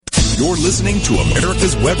You're listening to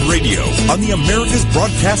America's Web Radio on the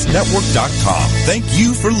AmericasBroadcastNetwork.com. Thank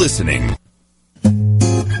you for listening.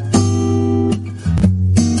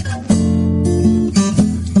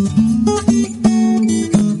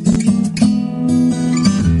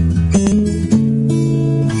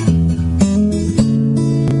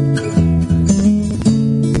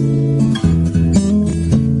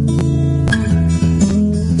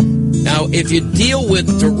 If you deal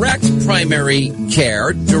with direct primary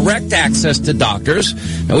care, direct access to doctors,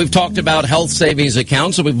 and we've talked about health savings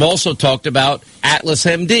accounts, and we've also talked about Atlas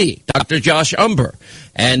MD, Dr. Josh Umber,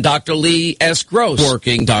 and Dr. Lee S. Gross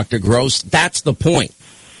working. Dr. Gross, that's the point.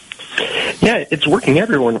 Yeah, it's working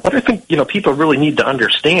everywhere. What I think, people really need to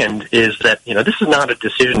understand is that, this is not a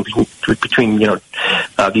decision between the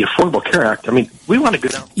Affordable Care Act. I mean, we want to go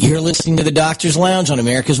down. You're listening to the Doctor's Lounge on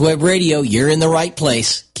America's Web Radio. You're in the right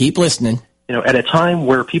place. Keep listening. At a time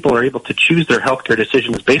where people are able to choose their healthcare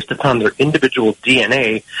decisions based upon their individual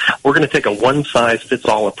DNA, we're going to take a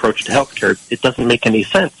one-size-fits-all approach to healthcare. It doesn't make any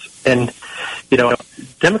sense. And,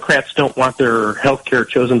 Democrats don't want their healthcare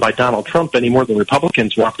chosen by Donald Trump any more than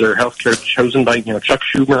Republicans want their healthcare chosen by, Chuck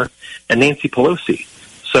Schumer and Nancy Pelosi.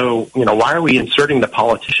 So, why are we inserting the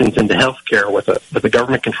politicians into healthcare with a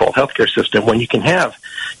government-controlled healthcare system when you can have,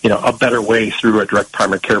 a better way through a direct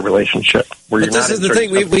primary care relationship? Where you're this is the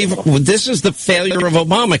thing. This is the failure of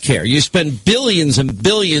Obamacare. You spend billions and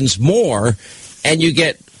billions more, and you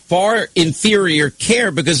get far inferior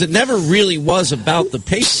care because it never really was about the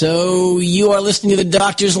patient. So you are listening to the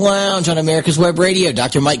Doctor's Lounge on America's Web Radio.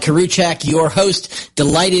 Dr. Mike Karuchak, your host,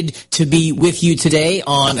 delighted to be with you today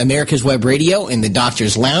on America's Web Radio in the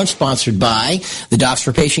Doctor's Lounge, sponsored by the Docs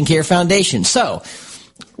for Patient Care Foundation. So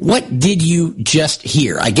what did you just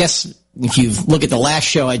hear? I guess if you look at the last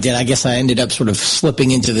show I did, I guess I ended up sort of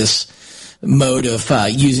slipping into this mode of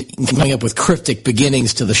coming up with cryptic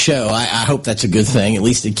beginnings to the show. I hope that's a good thing. At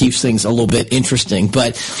least it keeps things a little bit interesting.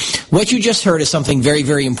 But what you just heard is something very,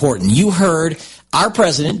 very important. You heard our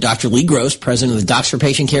president, Dr. Lee Gross, president of the Docs for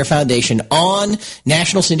Patient Care Foundation, on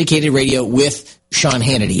national syndicated radio with Sean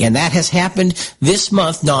Hannity. And that has happened this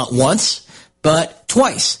month, not once, but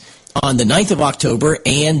twice. On the 9th of October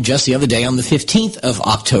and just the other day on the 15th of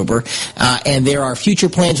October. And there are future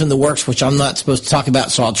plans in the works, which I'm not supposed to talk about,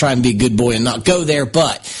 so I'll try and be a good boy and not go there.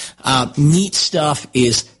 But neat stuff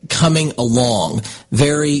is coming along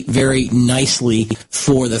very, very nicely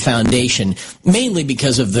for the foundation, mainly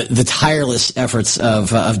because of the tireless efforts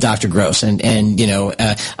of Dr. Gross. And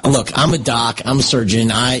look, I'm a doc, I'm a surgeon.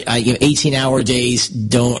 18-hour days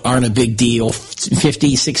aren't a big deal.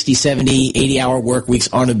 50, 60, 70, 80-hour work weeks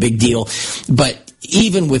aren't a big deal. But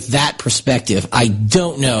even with that perspective, I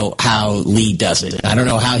don't know how Lee does it. I don't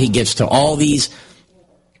know how he gets to all these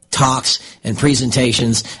talks and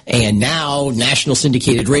presentations and now national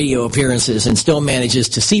syndicated radio appearances and still manages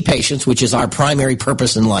to see patients, which is our primary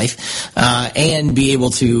purpose in life, and be able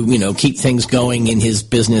to, keep things going in his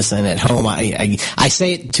business and at home. I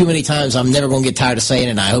say it too many times. I'm never going to get tired of saying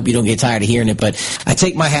it, and I hope you don't get tired of hearing it, but I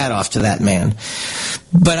take my hat off to that man.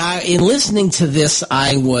 But in listening to this,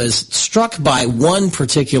 I was struck by one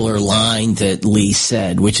particular line that Lee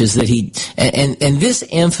said, which is that and this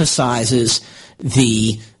emphasizes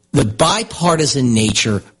the bipartisan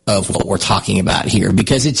nature of what we're talking about here,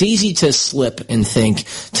 because it's easy to slip and think,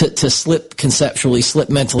 to slip conceptually, slip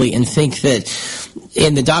mentally, and think that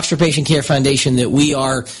in the Docs for Patient Care Foundation that we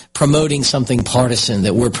are promoting something partisan,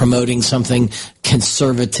 that we're promoting something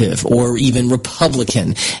conservative or even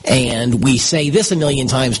Republican. And we say this a million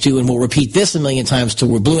times too, and we'll repeat this a million times till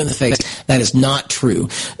we're blue in the face. That is not true.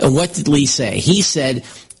 And what did Lee say? He said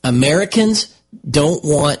Americans don't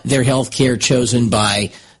want their health care chosen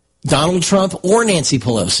by Donald Trump or Nancy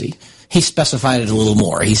Pelosi. He specified it a little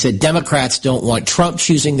more. He said Democrats don't want Trump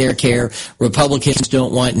choosing their care. Republicans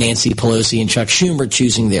don't want Nancy Pelosi and Chuck Schumer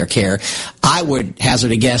choosing their care. I would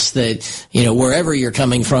hazard a guess that, wherever you're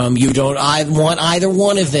coming from, you don't want either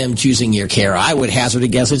one of them choosing your care. I would hazard a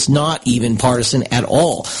guess it's not even partisan at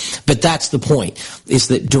all. But that's the point, is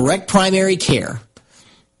that direct primary care,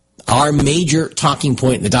 our major talking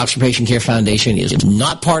point in the Docs for Patient Care Foundation, is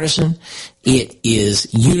not partisan. It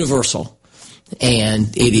is universal, and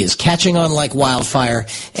it is catching on like wildfire,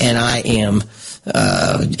 and I am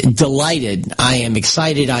delighted. I am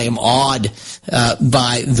excited. I am awed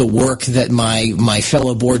by the work that my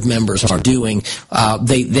fellow board members are doing.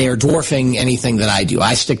 They are dwarfing anything that I do.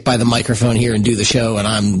 I stick by the microphone here and do the show, and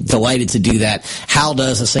I'm delighted to do that. Hal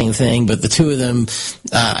does the same thing, but the two of them,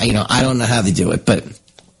 I don't know how they do it, but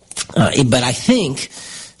I think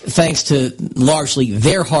thanks to largely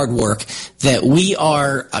their hard work, that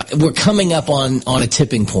we're coming up on a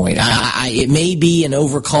tipping point. It may be an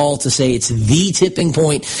overcall to say it's the tipping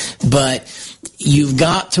point, but you've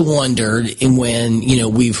got to wonder when,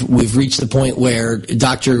 we've reached the point where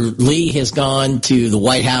Dr. Lee has gone to the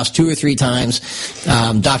White House 2 or 3 times.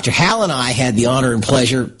 Dr. Hal and I had the honor and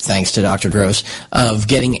pleasure, thanks to Dr. Gross, of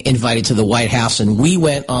getting invited to the White House, and we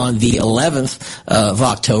went on the 11th of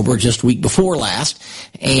October, just week before last,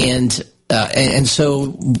 and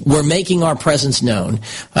so we're making our presence known.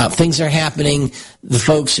 Things are happening. The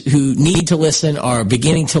folks who need to listen are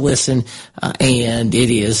beginning to listen, and it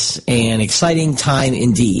is an exciting time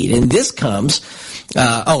indeed. And this comes,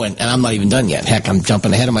 and I'm not even done yet. Heck, I'm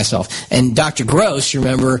jumping ahead of myself. And Dr. Gross, you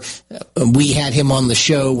remember, we had him on the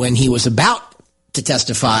show when he was about to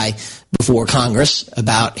testify before Congress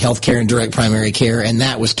about health care and direct primary care, and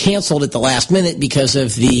that was canceled at the last minute because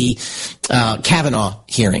of the Kavanaugh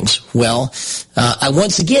hearings. Well,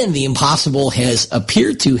 once again, the impossible has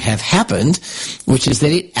appeared to have happened, which is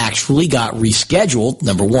that it actually got rescheduled,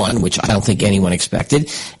 number one, which I don't think anyone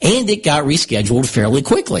expected, and it got rescheduled fairly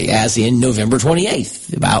quickly, as in November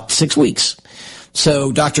 28th, about 6 weeks.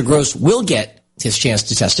 So Dr. Gross will get his chance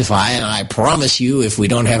to testify, and I promise you, if we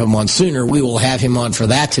don't have him on sooner, we will have him on for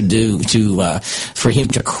that for him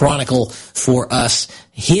to chronicle for us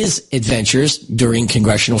his adventures during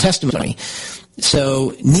congressional testimony.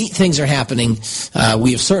 So neat things are happening.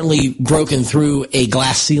 We have certainly broken through a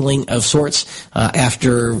glass ceiling of sorts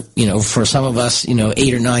after, for some of us,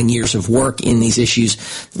 8 or 9 years of work in these issues,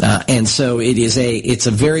 and so it's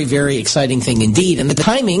a very, very exciting thing indeed. And the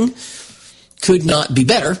timing could not be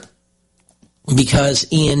better, because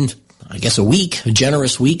in, I guess, a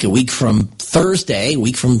generous week, a week from Thursday, a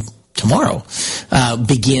week from tomorrow,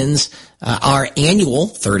 begins our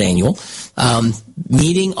third annual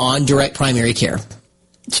meeting on direct primary care,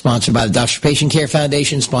 sponsored by the Doctor-Patient Care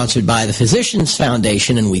Foundation, sponsored by the Physicians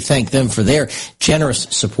Foundation, and we thank them for their generous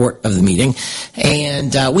support of the meeting.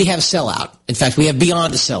 And we have a sellout. In fact, we have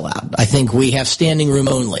beyond a sellout. I think we have standing room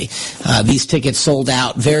only. These tickets sold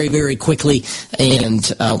out very, very quickly,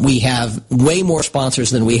 and we have way more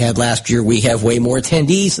sponsors than we had last year. We have way more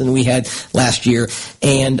attendees than we had last year,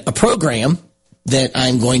 and a program that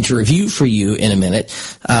I'm going to review for you in a minute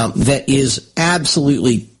that is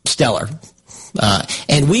absolutely stellar.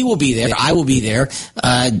 And we will be there. I will be there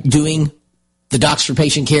doing the Docs for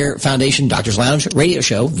Patient Care Foundation Doctors Lounge radio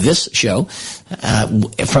show, this show,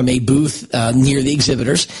 from a booth near the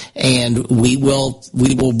exhibitors. And we will,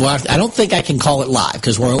 I don't think I can call it live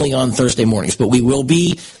because we're only on Thursday mornings, but we will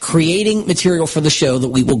be creating material for the show that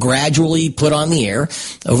we will gradually put on the air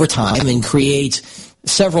over time and create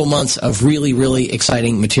several months of really, really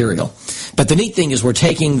exciting material. But the neat thing is we're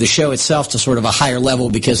taking the show itself to sort of a higher level,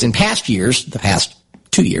 because in past years, the past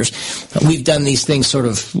 2 years, we've done these things sort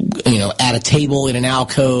of, at a table, in an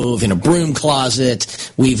alcove, in a broom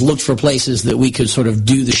closet. We've looked for places that we could sort of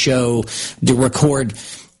do the show, to record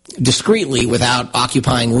discreetly without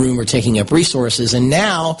occupying room or taking up resources. And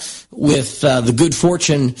now, with the good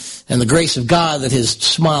fortune and the grace of God that has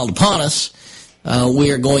smiled upon us, we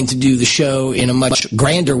are going to do the show in a much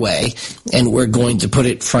grander way, and we're going to put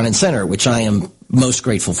it front and center, which I am most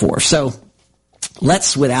grateful for. So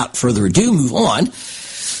let's, without further ado, move on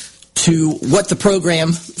to what the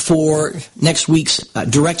program for next week's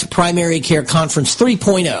Direct Primary Care Conference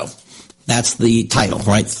 3.0. That's the title,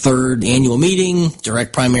 right? Third annual meeting,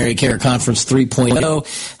 Direct Primary Care Conference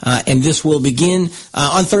 3.0. And this will begin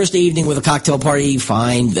on Thursday evening with a cocktail party.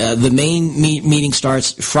 Fine. The main meeting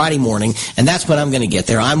starts Friday morning, and that's when I'm going to get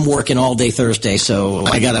there. I'm working all day Thursday, so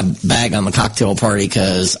I got a bag on the cocktail party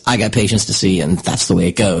because I got patients to see, and that's the way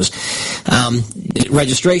it goes.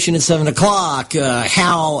 Registration at 7 o'clock.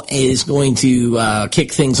 Hal is going to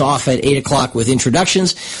kick things off at 8 o'clock with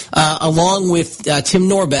introductions, along with Tim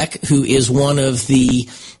Norbeck, who is one of the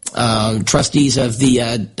trustees of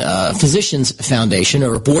the Physicians Foundation,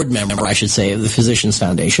 or a board member, I should say, of the Physicians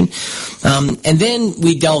Foundation. And then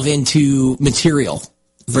we delve into material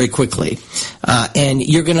very quickly. And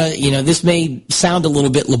you're going to, this may sound a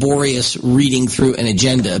little bit laborious reading through an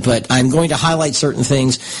agenda, but I'm going to highlight certain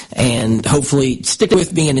things, and hopefully stick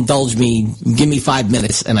with me and indulge me. Give me 5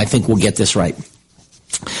 minutes, and I think we'll get this right.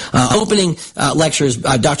 Opening lectures,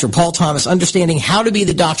 Dr. Paul Thomas, Understanding How to Be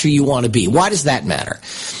the Doctor You Want to Be. Why does that matter?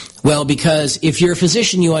 Well, because if you're a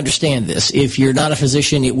physician, you understand this. If you're not a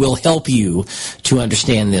physician, it will help you to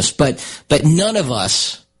understand this. But none of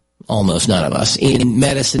us, almost none of us, in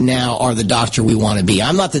medicine now are the doctor we want to be.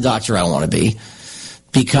 I'm not the doctor I want to be.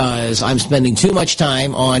 because I'm spending too much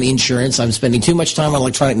time on insurance, I'm spending too much time on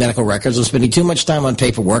electronic medical records, I'm spending too much time on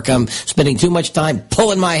paperwork, I'm spending too much time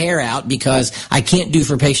pulling my hair out because I can't do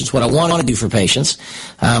for patients what I want to do for patients.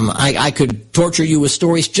 I could torture you with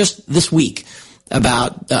stories just this week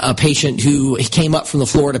about a patient who came up from the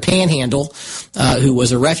Florida Panhandle, who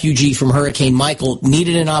was a refugee from Hurricane Michael,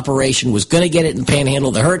 needed an operation, was going to get it in the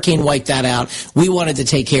Panhandle. The hurricane wiped that out. We wanted to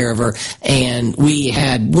take care of her, and we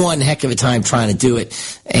had one heck of a time trying to do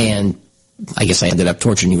it. And I guess I ended up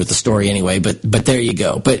torturing you with the story anyway, but there you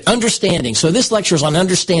go. But understanding. So this lecture is on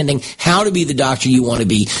understanding how to be the doctor you want to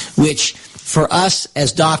be, which for us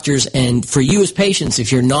as doctors and for you as patients,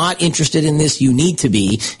 if you're not interested in this, you need to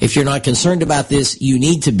be. If you're not concerned about this, you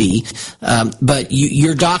need to be. But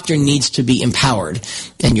your doctor needs to be empowered,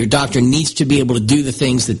 and your doctor needs to be able to do the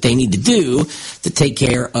things that they need to do to take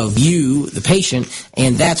care of you, the patient,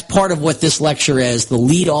 and that's part of what this lecture as the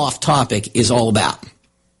lead-off topic is all about.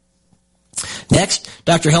 Next,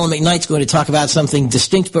 Dr. Helen McKnight is going to talk about something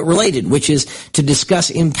distinct but related, which is to discuss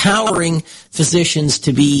empowering physicians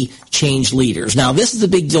to be change leaders. Now, this is a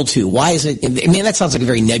big deal, too. Why is it? Man, that sounds like a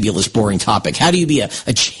very nebulous, boring topic. How do you be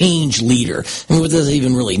a change leader? I mean, what does it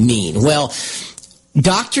even really mean? Well,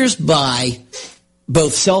 doctors, by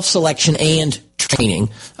both self-selection and training,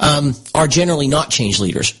 are generally not change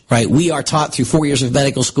leaders, right? We are taught through 4 years of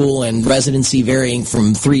medical school and residency varying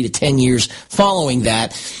from 3 to 10 years following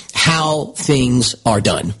that how things are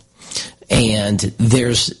done. And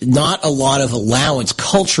there's not a lot of allowance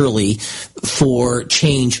culturally for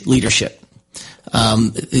change leadership.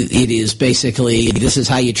 It is basically, this is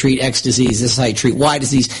how you treat X disease, this is how you treat Y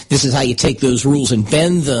disease, this is how you take those rules and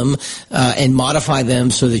bend them and modify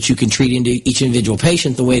them so that you can treat into each individual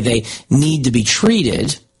patient the way they need to be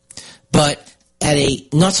treated, but at a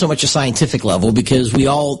not so much a scientific level, because we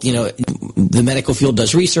all, the medical field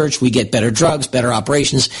does research, we get better drugs, better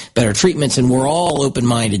operations, better treatments, and we're all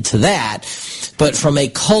open-minded to that. But from a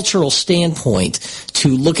cultural standpoint, to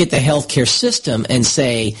look at the healthcare system and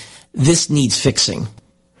say, this needs fixing.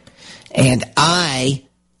 And I,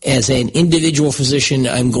 as an individual physician,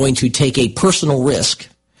 I'm going to take a personal risk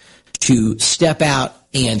to step out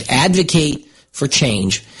and advocate for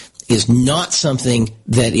change is not something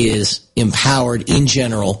that is empowered in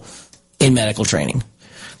general in medical training.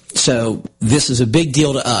 So this is a big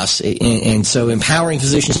deal to us, and so empowering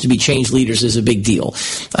physicians to be change leaders is a big deal.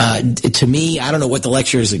 To me, I don't know what the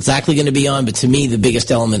lecture is exactly going to be on, but to me the biggest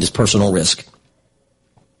element is personal risk.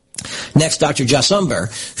 Next, Dr. Josh Umbehr,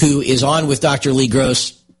 who is on with Dr. Lee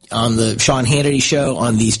Gross on the Sean Hannity show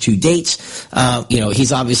on these 2 dates.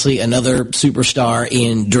 He's obviously another superstar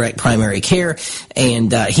in direct primary care,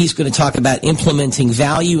 and he's going to talk about implementing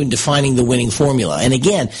value and defining the winning formula. And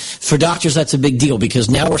again, for doctors, that's a big deal, because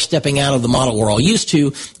now we're stepping out of the model we're all used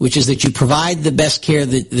to, which is that you provide the best care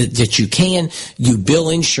that you can, you bill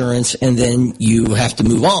insurance, and then you have to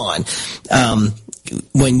move on.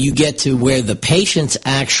 When you get to where the patient's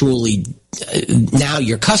actually now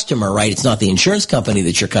your customer, right? It's not the insurance company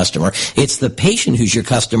that's your customer. It's the patient who's your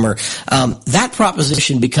customer. That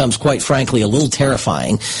proposition becomes, quite frankly, a little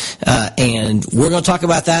terrifying. And we're going to talk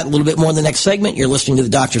about that a little bit more in the next segment. You're listening to the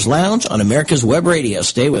Doctor's Lounge on America's Web Radio.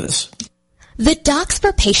 Stay with us. The Docs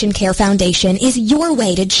for Patient Care Foundation is your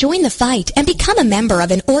way to join the fight and become a member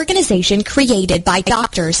of an organization created by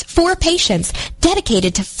doctors for patients,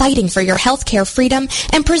 dedicated to fighting for your healthcare freedom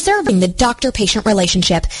and preserving the doctor-patient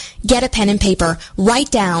relationship. Get a pen and paper.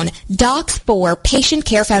 Write down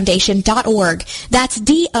docs4patientcarefoundation.org. That's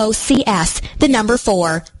DOCS, the number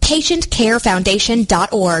 4.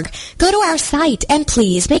 PatientCareFoundation.org. Go to our site and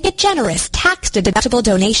please make a generous tax-deductible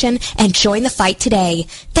donation and join the fight today.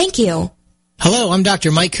 Thank you. Hello, I'm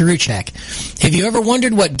Dr. Mike Karuchak. Have you ever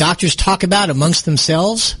wondered what doctors talk about amongst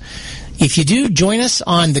themselves? If you do, join us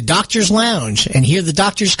on the Doctor's Lounge and hear the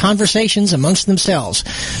doctors' conversations amongst themselves.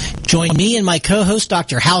 Join me and my co-host,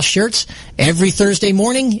 Dr. Hal Schertz, every Thursday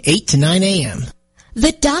morning, 8 to 9 a.m.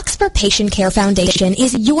 The Docs for Patient Care Foundation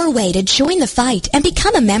is your way to join the fight and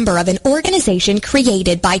become a member of an organization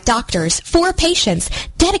created by doctors for patients,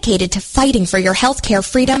 dedicated to fighting for your healthcare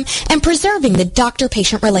freedom and preserving the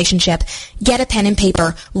doctor-patient relationship. Get a pen and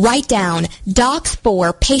paper. Write down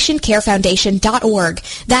docs4patientcarefoundation.org.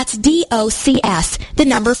 That's DOCS, the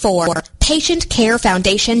number 4.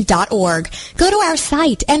 PatientCareFoundation.org. Go to our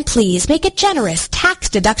site and please make a generous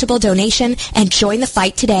tax-deductible donation and join the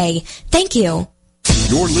fight today. Thank you.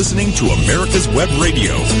 You're listening to America's Web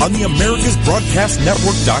Radio on the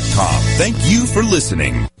AmericasBroadcastNetwork.com. Thank you for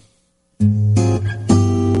listening.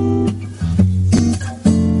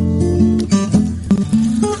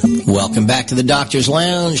 Welcome back to the Doctor's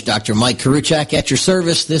Lounge. Dr. Mike Koriwchak at your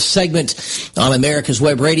service. This segment on America's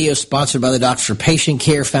Web Radio, sponsored by the Doctors for Patient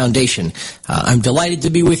Care Foundation. I'm delighted to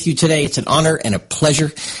be with you today. It's an honor and a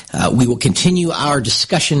pleasure. We will continue our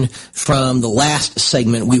discussion from the last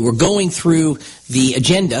segment. We were going through the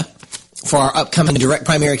agenda for our upcoming Direct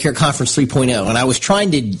Primary Care Conference 3.0, and I was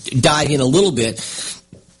trying to dive in a little bit.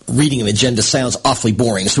 Reading an agenda sounds awfully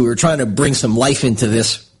boring, so we were trying to bring some life into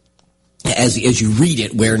this as you read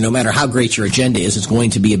it, where no matter how great your agenda is, it's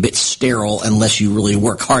going to be a bit sterile unless you really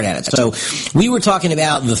work hard at it. So we were talking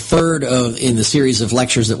about the third in the series of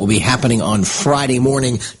lectures that will be happening on Friday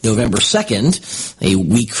morning, November 2nd, a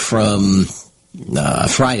week from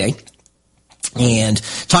Friday. And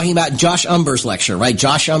talking about Josh Umber's lecture, right?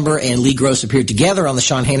 Josh Umber and Lee Gross appeared together on the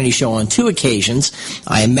Sean Hannity Show on 2 occasions.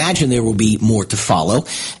 I imagine there will be more to follow.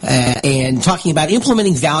 And talking about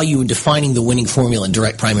implementing value and defining the winning formula in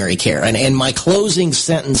direct primary care. And my closing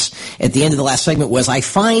sentence at the end of the last segment was, I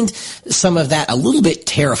find some of that a little bit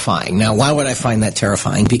terrifying. Now, why would I find that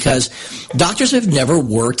terrifying? Because doctors have never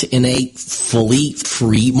worked in a fully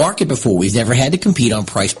free market before. We've never had to compete on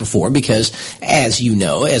price before because, as you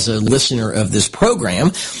know, as a listener of this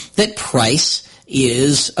program, that price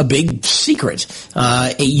is a big secret.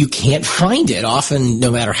 You can't find it. Often,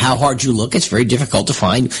 no matter how hard you look, it's very difficult to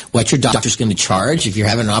find what your doctor's going to charge. If you're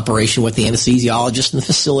having an operation, what the anesthesiologist in the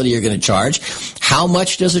facility are going to charge. How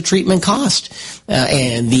much does a treatment cost?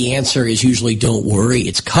 And the answer is usually, don't worry,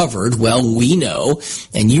 it's covered. Well, we know,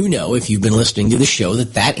 and you know if you've been listening to the show,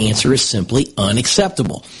 that answer is simply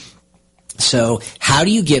unacceptable. So how do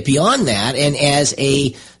you get beyond that? And as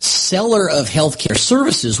a seller of healthcare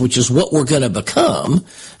services, which is what we're going to become,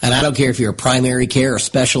 and I don't care if you're a primary care or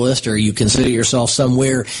specialist or you consider yourself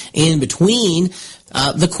somewhere in between,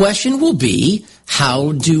 the question will be,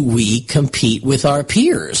 how do we compete with our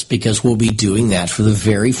peers? Because we'll be doing that for the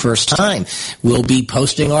very first time. We'll be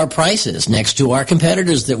posting our prices next to our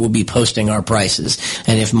competitors that will be posting our prices.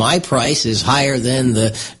 And if my price is higher than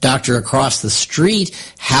the doctor across the street,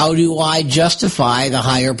 how do I justify the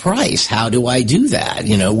higher price? How do I do that?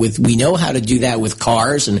 You know, we know how to do that with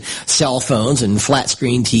cars and cell phones and flat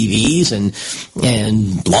screen TVs and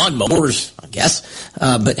lawnmowers, I guess.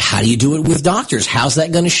 But how do you do it with doctors? How's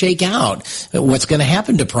that going to shake out? What's going to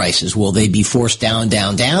happen to prices? Will they be forced down,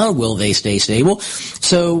 down, down? Will they stay stable?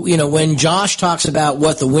 So, you know, when Josh talks about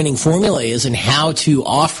what the winning formula is and how to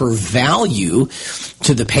offer value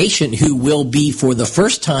to the patient, who will be for the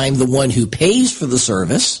first time the one who pays for the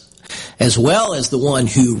service, as well as the one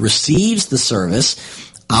who receives the service,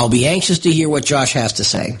 I'll be anxious to hear what Josh has to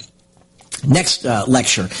say. Next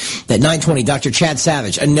lecture at 9:20, Dr. Chad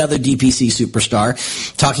Savage, another DPC superstar,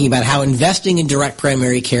 talking about how investing in direct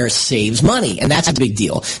primary care saves money. And that's a big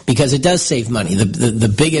deal because it does save money.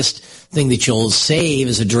 The biggest thing that you'll save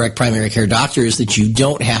as a direct primary care doctor is that you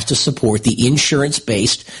don't have to support the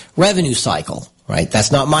insurance-based revenue cycle. Right?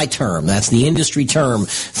 That's not my term. That's the industry term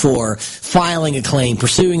for filing a claim,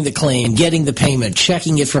 pursuing the claim, getting the payment,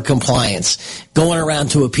 checking it for compliance, going around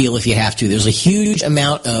to appeal if you have to. There's a huge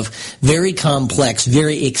amount of very complex,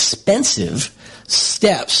 very expensive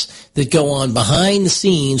steps that go on behind the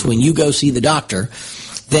scenes when you go see the doctor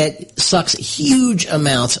that sucks huge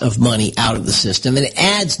amounts of money out of the system, and it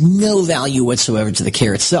adds no value whatsoever to the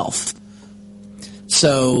care itself.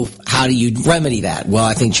 So how do you remedy that? Well,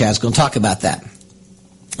 I think Chad's going to talk about that.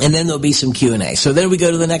 And then there'll be some Q&A. So then we go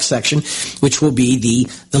to the next section, which will be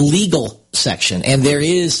the legal section. And there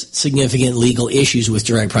is significant legal issues with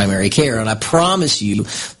direct primary care. And I promise you,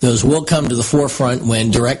 those will come to the forefront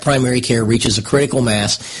when direct primary care reaches a critical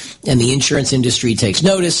mass and the insurance industry takes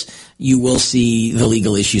notice. You will see the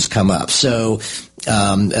legal issues come up. So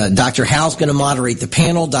Dr. Hal's going to moderate the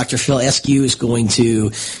panel. Dr. Phil Eskew is going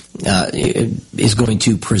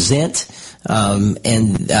to present.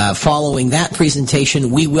 And following that presentation,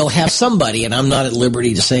 we will have somebody, and I'm not at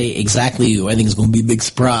liberty to say exactly who. I think it's going to be a big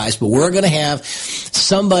surprise, but we're going to have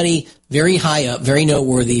somebody very high up, very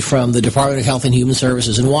noteworthy from the Department of Health and Human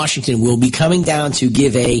Services in Washington will be coming down to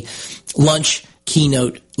give a lunch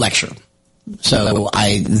keynote lecture. So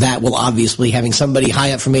that will obviously, having somebody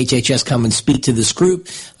high up from HHS come and speak to this group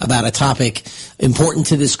about a topic important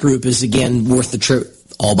to this group is, again, worth the trip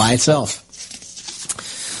all by itself.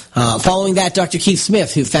 Following that, Dr. Keith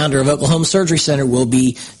Smith, who founder of Oklahoma Surgery Center, will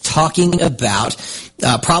be talking about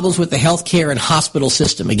problems with the healthcare and hospital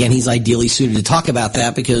system. Again, he's ideally suited to talk about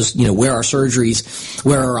that because, you know, where are surgeries,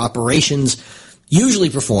 where are operations usually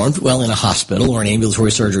performed? Well, in a hospital or an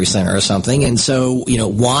ambulatory surgery center or something. And so, you know,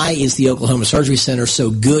 why is the Oklahoma Surgery Center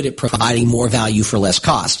so good at providing more value for less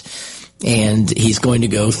cost? And he's going to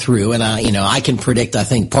go through, and I can predict, I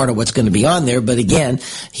think, part of what's going to be on there, but again,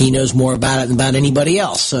 he knows more about it than about anybody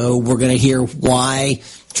else. So we're going to hear why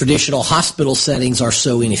traditional hospital settings are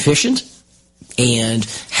so inefficient and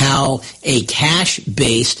how a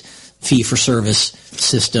cash-based fee-for-service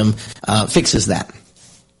system fixes that.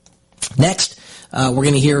 Next, we're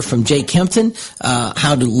going to hear from Jay Kempton,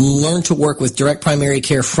 how to learn to work with direct primary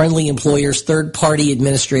care friendly employers, third-party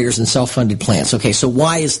administrators, and self-funded plans. Okay, so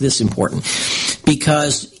why is this important?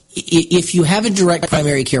 Because if you have a direct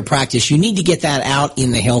primary care practice, you need to get that out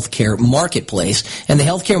in the healthcare marketplace, and the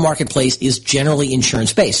healthcare marketplace is generally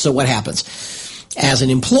insurance-based. So what happens? As an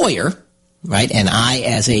employer, right, and I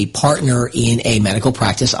as a partner in a medical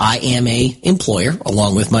practice, I am a employer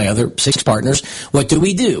along with my other 6 partners. What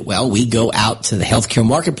do? Well, we go out to the healthcare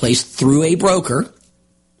marketplace through a broker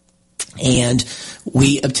and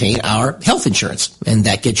we obtain our health insurance, and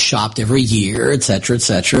that gets shopped every year, et cetera, et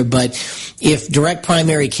cetera. But if direct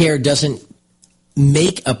primary care doesn't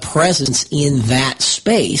make a presence in that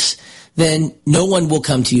space, then no one will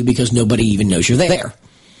come to you because nobody even knows you're there.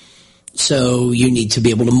 So you need to be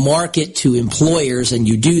able to market to employers, and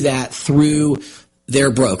you do that through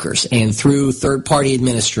their brokers and through third-party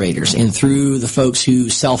administrators and through the folks who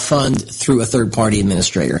self-fund through a third-party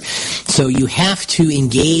administrator. So you have to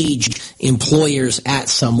engage employers at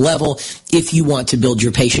some level if you want to build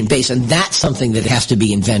your patient base, and that's something that has to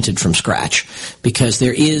be invented from scratch because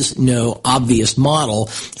there is no obvious model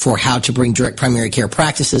for how to bring direct primary care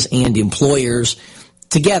practices and employers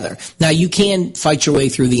together. Now, you can fight your way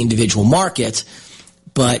through the individual markets,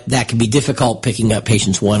 but that can be difficult picking up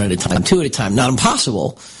patients one at a time, 2 at a time. Not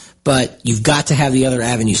impossible, but you've got to have the other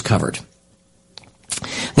avenues covered.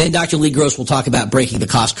 Then Dr. Lee Gross will talk about breaking the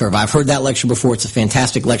cost curve. I've heard that lecture before. It's a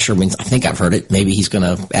fantastic lecture. I think I've heard it. Maybe he's going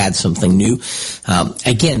to add something new.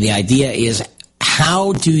 Again, the idea is,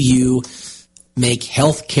 how do you make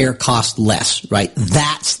healthcare cost less, right?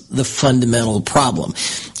 That's the fundamental problem.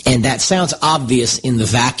 And that sounds obvious in the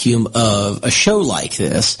vacuum of a show like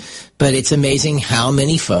this, but it's amazing how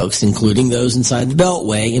many folks, including those inside the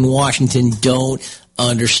Beltway in Washington, don't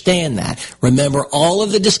understand that. Remember all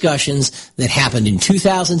of the discussions that happened in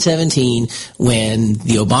 2017 when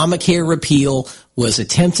the Obamacare repeal was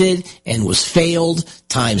attempted and was failed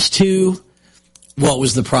times 2. What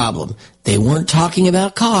was the problem? They weren't talking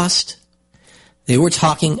about cost. They were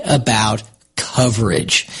talking about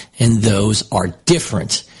coverage, and those are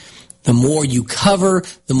different. The more you cover,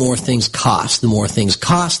 the more things cost. The more things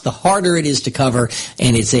cost, the harder it is to cover,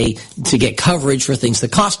 and it's to get coverage for things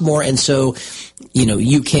that cost more. And so,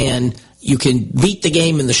 you can beat the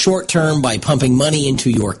game in the short term by pumping money into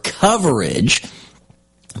your coverage,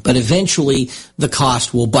 but eventually the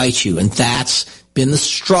cost will bite you, and that's been the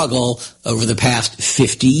struggle over the past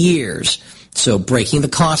 50 years. So breaking the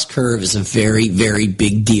cost curve is a very, very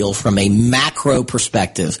big deal from a macro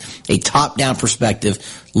perspective, a top-down perspective,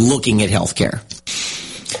 looking at healthcare.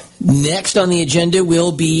 Next on the agenda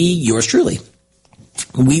will be yours truly.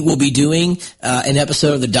 We will be doing an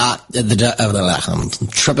episode of I'm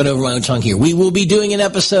tripping over my own tongue here. We will be doing an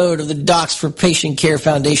episode of the Docs for Patient Care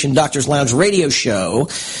Foundation Doctors Lounge radio show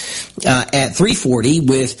at 3:40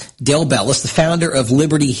 with Dale Bellis, the founder of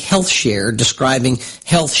Liberty Health Share, describing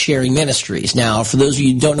health sharing ministries. Now, for those of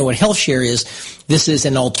you who don't know what health share is, this is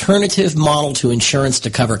an alternative model to insurance to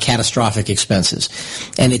cover catastrophic expenses.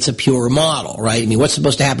 And it's a pure model, right? I mean, what's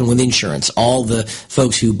supposed to happen with insurance? All the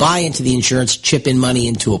folks who buy into the insurance chip in money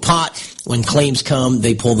into a pot. When claims come,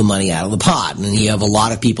 they pull the money out of the pot. And you have a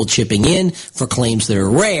lot of people chipping in for claims that are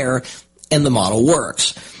rare, and the model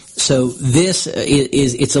works. So this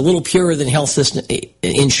it's a little purer than health system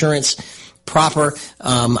insurance proper.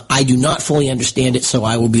 I do not fully understand it, so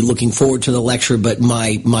I will be looking forward to the lecture, but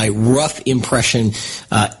my rough impression,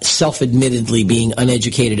 self-admittedly being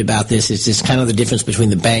uneducated about this, is just kind of the difference between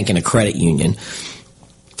the bank and a credit union.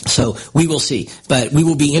 So we will see. But we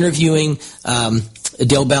will be interviewing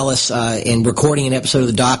Dale Bellis and recording an episode of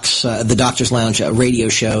the Doctor's Lounge radio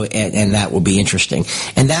show, and that will be interesting.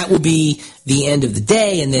 And that will be the end of the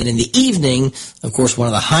day. And then in the evening, of course, one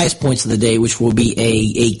of the highest points of the day, which will be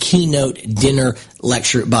a keynote dinner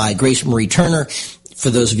lecture by Grace Marie Turner. For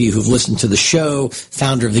those of you who've listened to the show,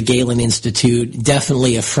 founder of the Galen Institute,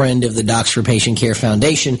 definitely a friend of the Docs for Patient Care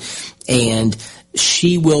Foundation, and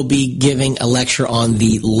she will be giving a lecture on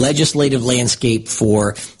the legislative landscape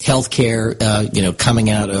for healthcare, coming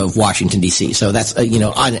out of Washington, D.C. So that's,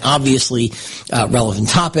 an obviously relevant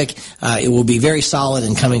topic. It will be very solid,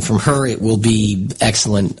 and coming from her, it will be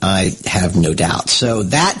excellent, I have no doubt. So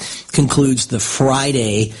that concludes the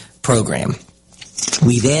Friday program.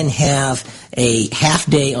 We then have a half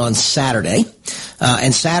day on Saturday.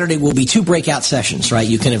 And Saturday will be 2 breakout sessions, right?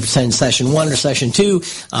 You can attend session 1 or session 2.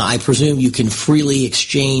 I presume you can freely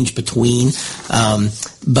exchange between.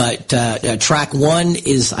 But track 1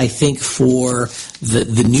 is, I think, for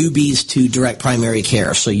the newbies to direct primary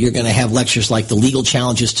care. So you're going to have lectures like the legal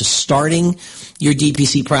challenges to starting your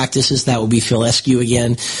DPC practices. That will be Phil Eskew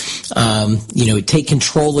again. Take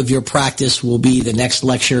control of your practice will be the next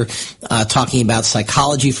lecture, talking about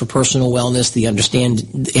psychology for personal wellness, the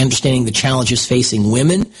understanding the challenges facing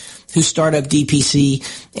women who start up DPC,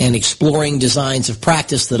 and exploring designs of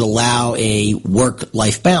practice that allow a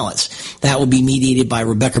work-life balance. That will be mediated by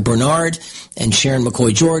Rebecca Bernard and Sharon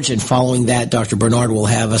McCoy-George, and following that, Dr. Bernard will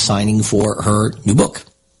have a signing for her new book.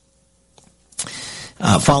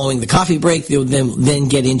 Following the coffee break, they'll then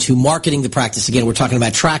get into marketing the practice. Again, we're talking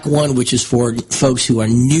about track 1, which is for folks who are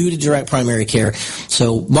new to direct primary care.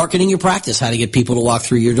 So marketing your practice, how to get people to walk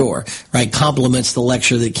through your door, right? Complements the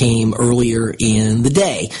lecture that came earlier in the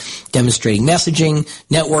day, demonstrating messaging,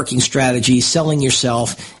 networking strategies, selling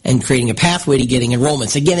yourself, and creating a pathway to getting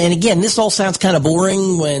enrollments. Again, this all sounds kind of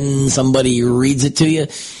boring when somebody reads it to you.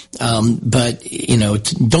 But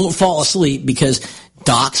don't fall asleep, because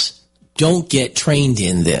docs don't get trained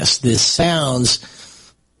in this. This sounds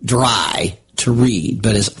dry to read,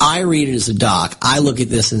 but as I read it as a doc, I look at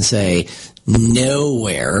this and say,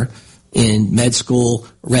 nowhere in med school,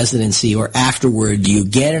 residency, or afterward do you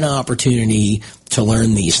get an opportunity to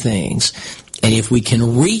learn these things. And if we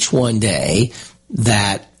can reach one day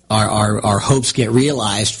that our hopes get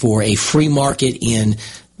realized for a free market in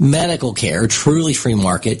medical care, truly free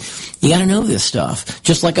market, you got to know this stuff,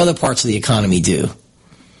 just like other parts of the economy do.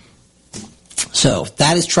 So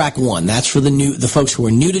that is track 1. That's for the folks who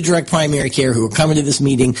are new to direct primary care, who are coming to this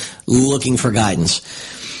meeting looking for guidance.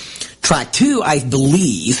 Track 2, I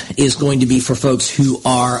believe, is going to be for folks who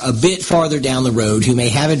are a bit farther down the road, who may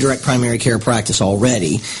have a direct primary care practice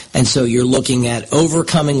already. And so you're looking at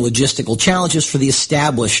overcoming logistical challenges for the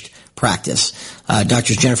established practice.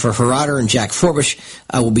 Drs. Jennifer Harroder and Jack Forbush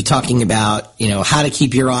will be talking about, how to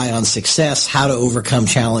keep your eye on success, how to overcome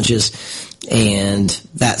challenges, and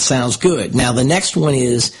that sounds good. Now, the next one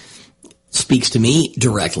speaks to me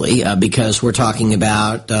directly, because we're talking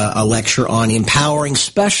about a lecture on empowering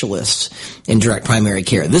specialists in direct primary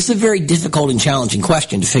care. This is a very difficult and challenging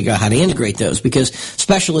question to figure out how to integrate those, because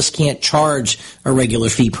specialists can't charge a regular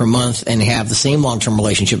fee per month and have the same long-term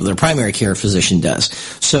relationship that their primary care physician does.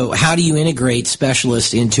 So how do you integrate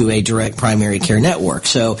specialists into a direct primary care network?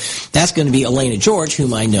 So that's going to be Elena George,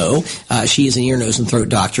 whom I know. She is an ear, nose, and throat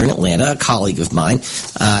doctor in Atlanta, a colleague of mine.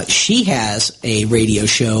 She has a radio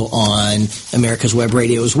show on America's Web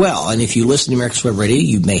Radio as well. And if you listen to America's Web Radio,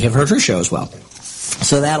 you may have heard her show as well.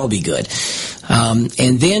 So that'll be good.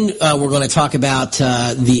 And then we're going to talk about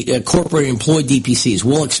the corporate employed DPCs.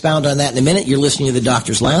 We'll expound on that in a minute. You're listening to the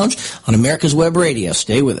Doctor's Lounge on America's Web Radio.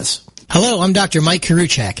 Stay with us. Hello, I'm Dr. Mike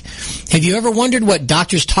Karuchak. Have you ever wondered what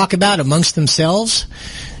doctors talk about amongst themselves?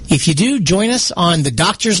 If you do, join us on the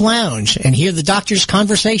Doctor's Lounge and hear the doctors'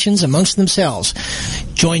 conversations amongst themselves.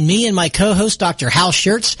 Join me and my co-host, Dr. Hal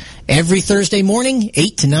Schertz, every Thursday morning,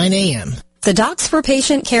 8 to 9 a.m. The Docs for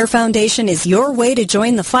Patient Care Foundation is your way to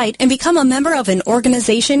join the fight and become a member of an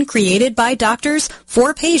organization created by doctors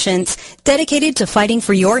for patients, dedicated to fighting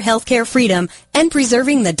for your healthcare freedom and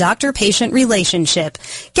preserving the doctor-patient relationship.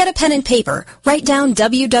 Get a pen and paper. Write down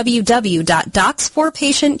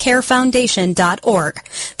www.docsforpatientcarefoundation.org.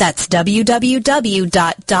 That's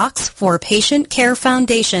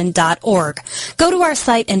www.docsforpatientcarefoundation.org. Go to our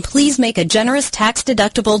site and please make a generous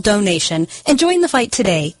tax-deductible donation and join the fight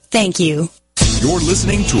today. Thank you. You're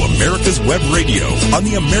listening to America's Web Radio on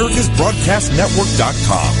the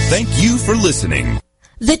AmericasBroadcastNetwork.com. Thank you for listening.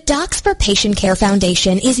 The Docs for Patient Care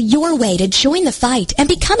Foundation is your way to join the fight and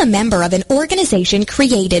become a member of an organization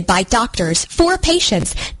created by doctors for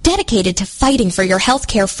patients, dedicated to fighting for your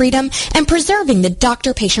healthcare freedom and preserving the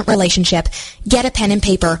doctor-patient relationship. Get a pen and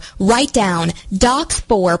paper. Write down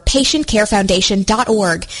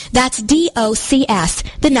docs4patientcarefoundation.org. That's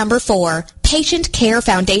DOCS, the number 4,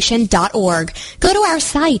 patientcarefoundation.org. Go to our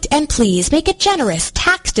site and please make a generous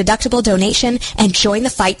tax-deductible donation and join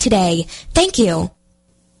the fight today. Thank you.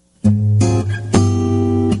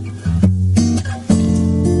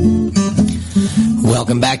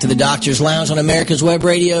 Welcome back to the Doctor's Lounge on America's Web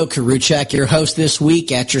Radio. Karuchak, your host this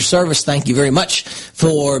week, at your service. Thank you very much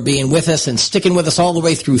for being with us and sticking with us all the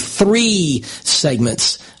way through 3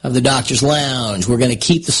 segments of the Doctor's Lounge. We're going to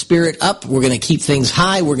keep the spirit up. We're going to keep things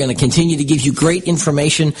high. We're going to continue to give you great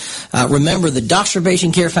information. Remember, the Docs for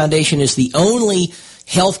Patient Care Foundation is the only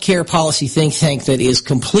healthcare policy think tank that is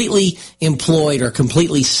completely employed or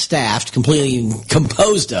completely staffed, completely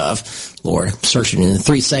composed of, Lord, I'm searching in the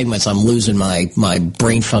 3 segments, I'm losing my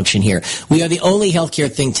brain function here. We are the only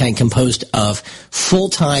healthcare think tank composed of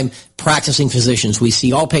full-time practicing physicians. We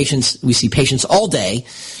see patients all day.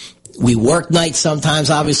 We work nights sometimes,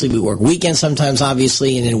 obviously. We work weekends sometimes,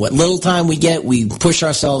 obviously. And in what little time we get, we push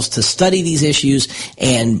ourselves to study these issues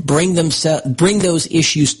and bring those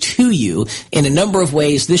issues to you in a number of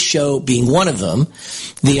ways, this show being one of them.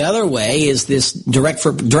 The other way is this Direct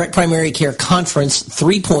Primary Care Conference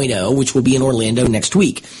 3.0, which will be in Orlando next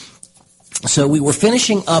week. So we were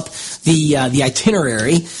finishing up the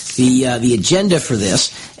itinerary, the agenda for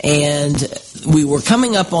this, and we were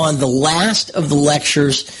coming up on the last of the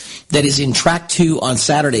lectures that is in Track 2 on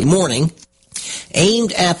Saturday morning,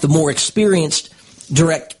 aimed at the more experienced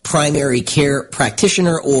direct primary care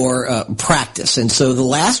practitioner or practice. And so the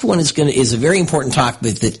last one is a very important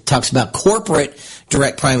topic that talks about corporate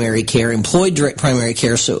direct primary care, employed direct primary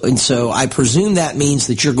care. So I presume that means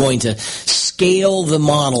that you're going to scale the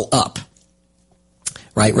model up.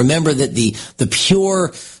 Right? Remember that the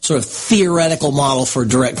pure sort of theoretical model for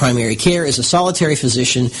direct primary care is a solitary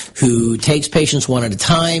physician who takes patients one at a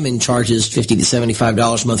time and charges $50 to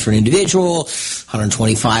 $75 a month for an individual,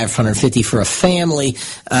 $125, $150 for a family,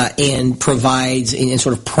 and provides and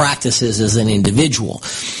sort of practices as an individual.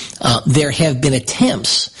 There have been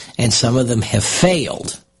attempts, and some of them have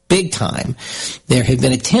failed big time. There have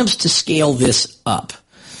been attempts to scale this up.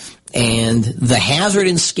 And the hazard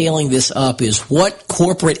in scaling this up is what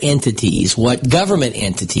corporate entities, what government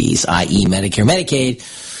entities, i.e. Medicare, Medicaid,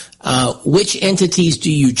 which entities do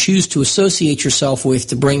you choose to associate yourself with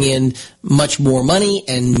to bring in much more money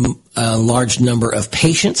and a large number of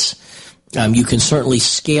patients? You can certainly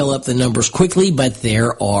scale up the numbers quickly, but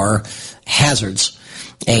there are hazards.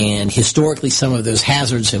 And historically, some of those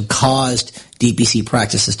hazards have caused DPC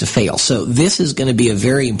practices to fail. So this is going to be a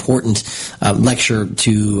very important lecture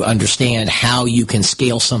to understand how you can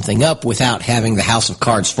scale something up without having the house of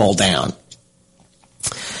cards fall down.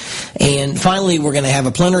 And finally, we're going to have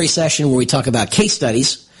a plenary session where we talk about case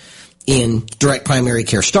studies in direct primary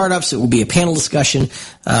care startups. It will be a panel discussion,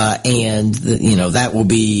 that will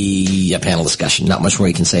be a panel discussion. Not much more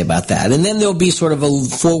you can say about that. And then there'll be sort of a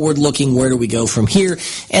forward-looking, where do we go from here?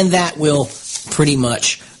 And that will pretty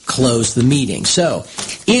much close the meeting. So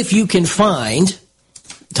if you can find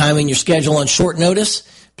time in your schedule on short notice,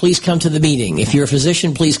 please come to the meeting. If you're a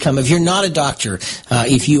physician, please come. If you're not a doctor,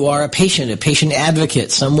 if you are a patient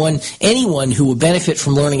advocate, anyone who will benefit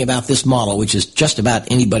from learning about this model, which is just about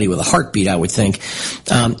anybody with a heartbeat, I would think,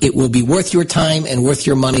 it will be worth your time and worth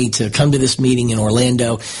your money to come to this meeting in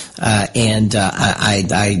Orlando. I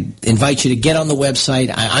invite you to get on the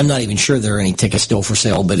website. I'm not even sure there are any tickets still for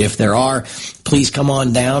sale, but if there are, please come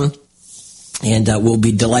on down, and we'll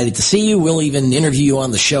be delighted to see you. We'll even interview you on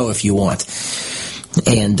the show if you want.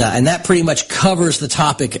 And that pretty much covers the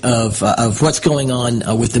topic of what's going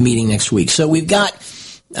on with the meeting next week. So we've got,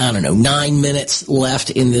 9 minutes left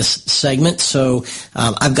in this segment. So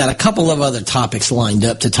I've got a couple of other topics lined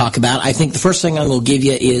up to talk about. I think the first thing I'm going to give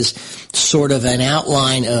you is sort of an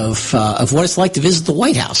outline of what it's like to visit the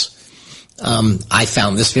White House. I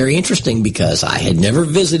found this very interesting because I had never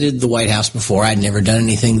visited the White House before. I'd never done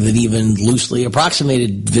anything that even loosely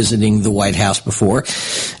approximated visiting the White House before.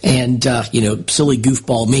 And, silly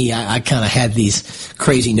goofball me, I kind of had these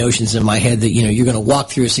crazy notions in my head that, you're going to walk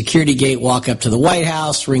through a security gate, walk up to the White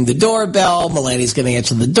House, ring the doorbell, Melania's going to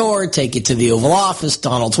answer the door, take you to the Oval Office,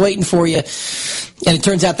 Donald's waiting for you. And it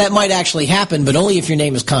turns out that might actually happen, but only if your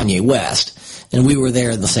name is Kanye West. And we were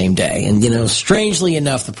there the same day. And, strangely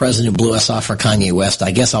enough, the president blew us off for Kanye West.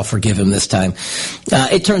 I guess I'll forgive him this time.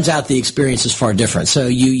 It turns out the experience is far different. So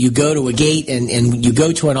you go to a gate and you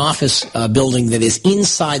go to an office building that is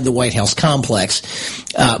inside the White House complex,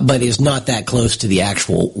 but is not that close to the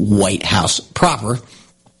actual White House proper.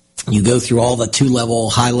 You go through all the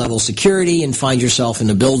high-level security and find yourself in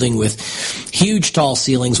a building with huge tall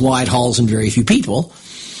ceilings, wide halls, and very few people.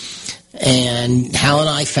 And Hal and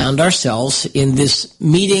I found ourselves in this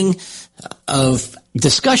meeting of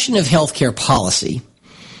discussion of healthcare policy.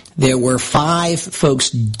 There were 5 folks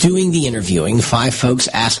doing the interviewing, 5 folks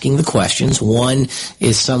asking the questions. One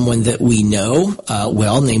is someone that we know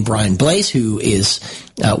named Brian Blaze, who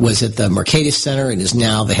was at the Mercatus Center and is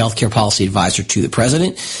now the healthcare policy advisor to the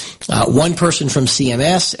president. One person from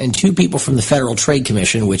CMS and 2 people from the Federal Trade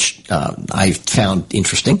Commission, which I found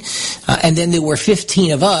interesting. And then there were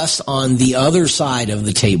 15 of us on the other side of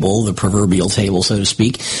the table, the proverbial table, so to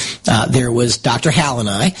speak. There was Dr. Hal and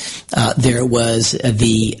I. There was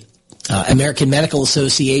the American Medical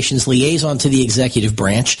Association's liaison to the executive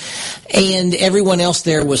branch, and everyone else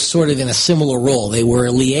there was sort of in a similar role. They were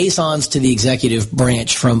liaisons to the executive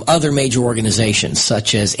branch from other major organizations,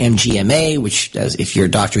 such as MGMA, which, if you're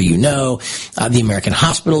a doctor, you know, the American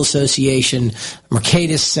Hospital Association,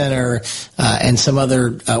 Mercatus Center, and some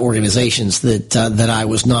other organizations that I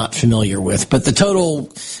was not familiar with. But the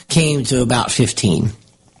total came to about 15.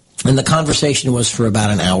 And the conversation was for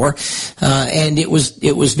about an hour, and it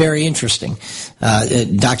was very interesting.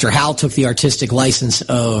 Dr. Howell took the artistic license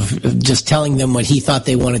of just telling them what he thought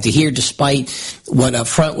they wanted to hear, despite what up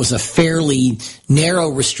front was a fairly narrow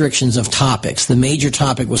restrictions of topics. The major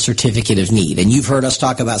topic was certificate of need, and you've heard us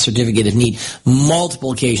talk about certificate of need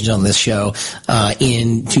multiple occasions on this show.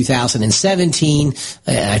 In 2017,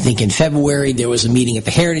 I think in February, there was a meeting at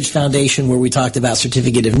the Heritage Foundation where we talked about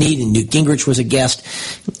certificate of need, and Newt Gingrich was a guest.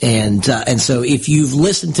 And so if you've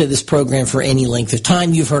listened to this program for any length of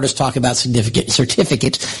time, you've heard us talk about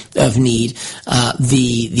certificate of need,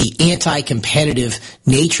 the anti-competitive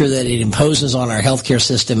nature that it imposes on our healthcare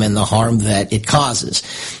system and the harm that it causes.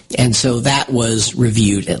 And so that was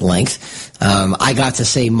reviewed at length. I got to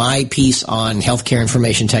say my piece on healthcare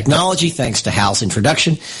information technology, thanks to Hal's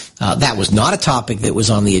introduction. That was not a topic that was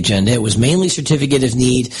on the agenda. It was mainly certificate of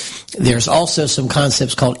need. There's also some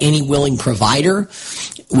concepts called any willing provider,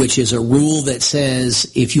 which is a rule that says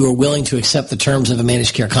if you are willing to accept the terms of a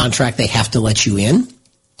managed care contract, they have to let you in.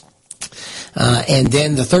 And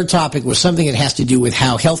then the third topic was something that has to do with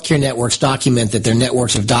how healthcare networks document that their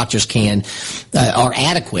networks of doctors are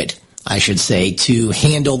adequate, I should say, to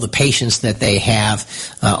handle the patients that they have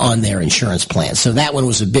on their insurance plan. So that one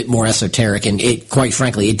was a bit more esoteric, and quite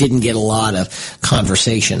frankly, it didn't get a lot of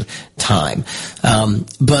conversation time.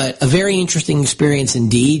 But a very interesting experience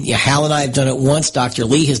indeed. Hal and I have done it once. Dr.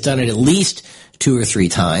 Lee has done it at least 2 or 3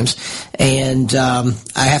 times, and I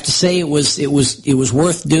have to say it was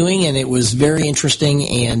worth doing, and it was very interesting,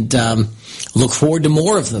 and look forward to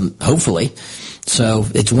more of them, hopefully. So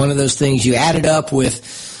it's one of those things you add it up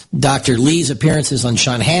with Dr. Lee's appearances on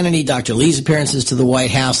Sean Hannity, Dr. Lee's appearances to the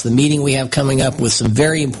White House, the meeting we have coming up with some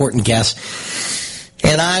very important guests.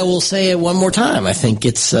 And I will say it one more time. I think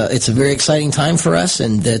it's a very exciting time for us,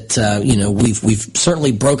 and that we've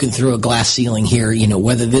certainly broken through a glass ceiling here.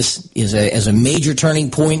 Whether this is a major turning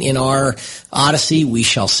point in our odyssey, we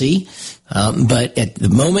shall see. But at the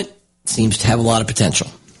moment, it seems to have a lot of potential.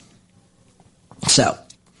 So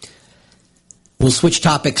we'll switch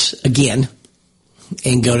topics again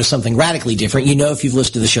and go to something radically different. If you've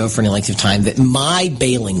listened to the show for any length of time, that my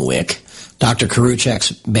bailiwick, Dr.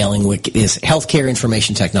 Karuchek's bailiwick, is healthcare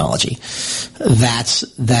information technology.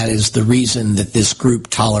 That is the reason that this group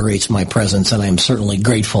tolerates my presence, and I'm certainly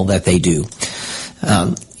grateful that they do.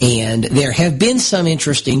 And there have been some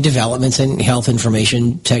interesting developments in health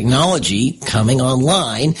information technology coming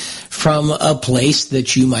online from a place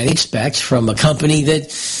that you might expect, from a company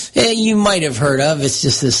that you might have heard of. It's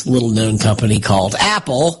just this little-known company called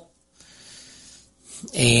Apple,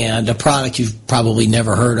 and a product you've probably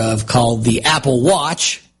never heard of called the Apple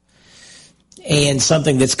Watch, and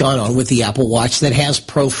something that's gone on with the Apple Watch that has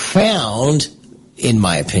profound, in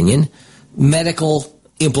my opinion, medical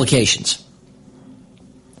implications.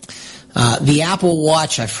 The Apple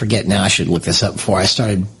Watch, I forget now, I should look this up before I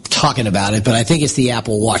started talking about it, but I think it's the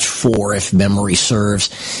Apple Watch 4, if memory serves.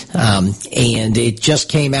 And it just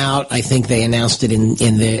came out. I think they announced it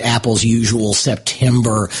in the Apple's usual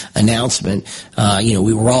September announcement.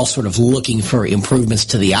 We were all sort of looking for improvements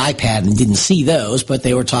to the iPad and didn't see those, but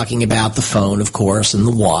they were talking about the phone, of course, and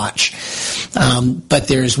the watch. But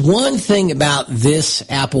there's one thing about this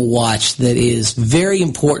Apple Watch that is very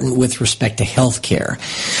important with respect to healthcare,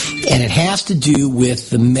 and it has to do with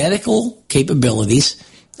the medical capabilities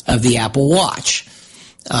of the Apple Watch.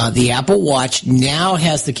 The Apple Watch now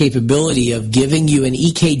has the capability of giving you an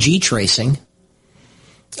EKG tracing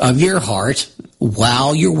of your heart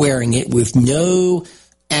while you're wearing it, with no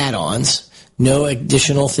add-ons, no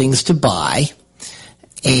additional things to buy.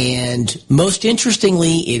 And most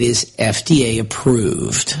interestingly, it is FDA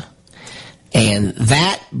approved. And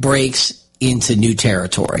that breaks into new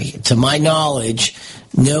territory. To my knowledge,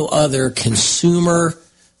 no other consumer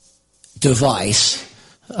device,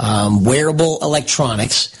 wearable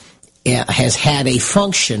electronics, has had a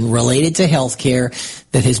function related to healthcare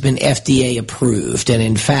that has been FDA approved. And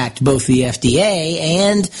in fact, both the FDA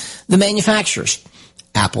and the manufacturers,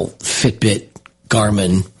 Apple, Fitbit,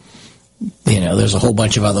 Garmin, there's a whole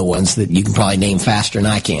bunch of other ones that you can probably name faster than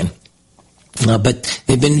I can. But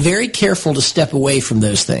they've been very careful to step away from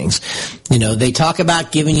those things. They talk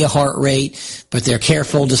about giving you heart rate, but they're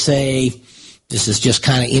careful to say, This is just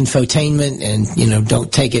kind of infotainment, and,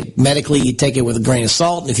 don't take it medically. You take it with a grain of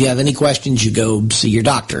salt, and if you have any questions, you go see your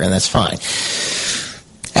doctor, and that's fine.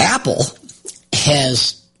 Apple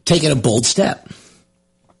has taken a bold step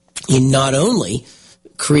in not only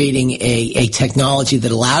creating a technology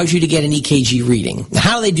that allows you to get an EKG reading. Now,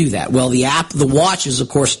 how do they do that? Well, the watch is, of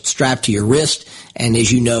course, strapped to your wrist, and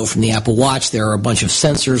as you know from the Apple Watch, there are a bunch of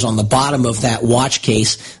sensors on the bottom of that watch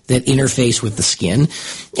case that interface with the skin,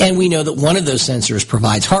 and we know that one of those sensors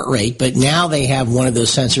provides heart rate, but now they have one of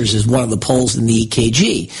those sensors as one of the poles in the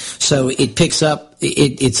EKG. So it picks up,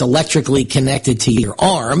 it's electrically connected to your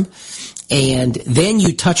arm, and then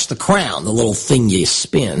you touch the crown, the little thing you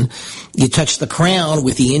spin. You touch the crown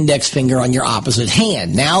with the index finger on your opposite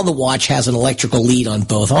hand. Now the watch has an electrical lead on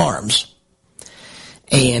both arms.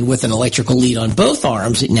 And with an electrical lead on both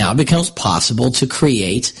arms, it now becomes possible to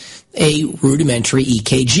create a rudimentary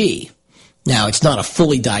EKG. Now, it's not a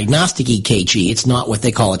fully diagnostic EKG. It's not what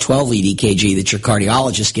they call a 12-lead EKG that your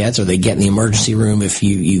cardiologist gets, or they get in the emergency room if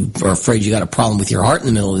you are afraid you got a problem with your heart in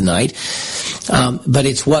the middle of the night. But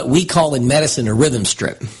it's what we call in medicine a rhythm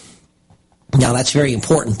strip. Now, that's very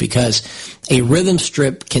important because a rhythm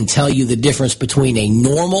strip can tell you the difference between a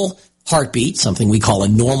normal heartbeat, something we call a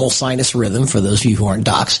normal sinus rhythm for those of you who aren't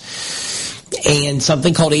docs, and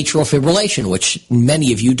something called atrial fibrillation, which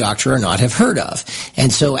many of you, doctor or not, have heard of.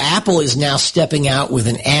 And so Apple is now stepping out with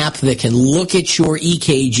an app that can look at your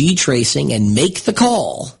EKG tracing and make the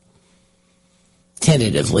call,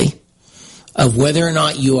 tentatively, of whether or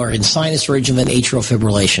not you are in sinus rhythm and atrial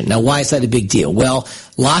fibrillation. Now, why is that a big deal? Well,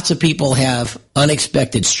 lots of people have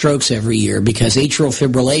unexpected strokes every year because atrial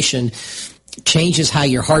fibrillation changes how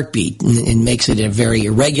your heart beat and makes it a very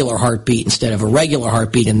irregular heartbeat instead of a regular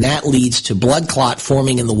heartbeat, and that leads to blood clot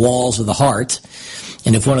forming in the walls of the heart.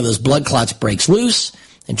 And if one of those blood clots breaks loose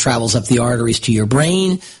and travels up the arteries to your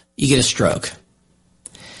brain, you get a stroke.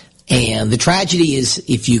 And the tragedy is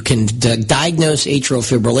if you can diagnose atrial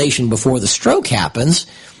fibrillation before the stroke happens,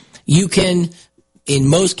 you can, in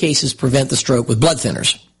most cases, prevent the stroke with blood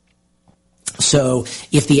thinners. So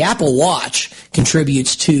if the Apple Watch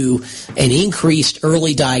contributes to an increased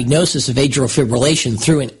early diagnosis of atrial fibrillation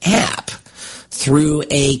through an app, through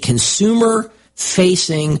a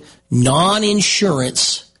consumer-facing,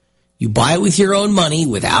 non-insurance, you buy it with your own money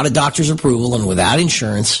without a doctor's approval and without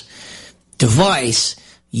insurance, device,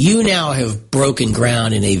 you now have broken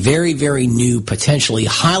ground in a very, very new, potentially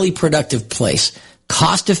highly productive place.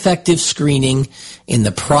 Cost-effective screening in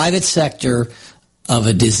the private sector of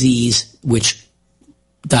a disease which,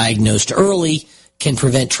 diagnosed early, can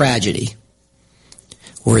prevent tragedy.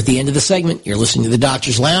 We're at the end of the segment. You're listening to the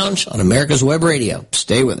Doctor's Lounge on America's Web Radio.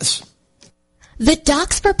 Stay with us. The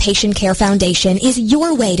Docs for Patient Care Foundation is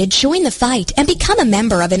your way to join the fight and become a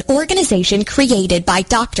member of an organization created by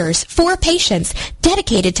doctors for patients,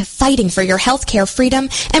 dedicated to fighting for your healthcare freedom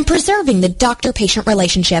and preserving the doctor-patient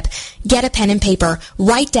relationship. Get a pen and paper.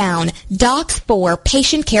 Write down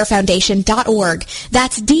docs4patientcarefoundation.org.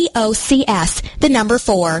 That's DOCS, the number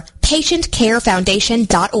 4,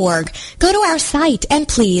 patientcarefoundation.org. Go to our site and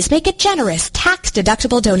please make a generous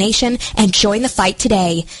tax-deductible donation and join the fight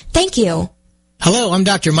today. Thank you. Hello, I'm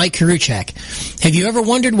Dr. Mike Karuchak. Have you ever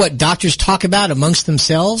wondered what doctors talk about amongst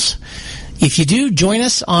themselves? If you do, join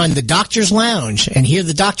us on the Doctor's Lounge and hear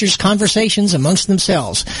the doctors' conversations amongst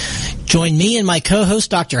themselves. Join me and my co-host,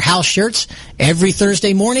 Dr. Hal Schertz, every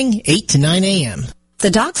Thursday morning, 8 to 9 a.m. The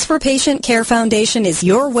Docs for Patient Care Foundation is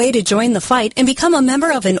your way to join the fight and become a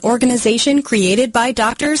member of an organization created by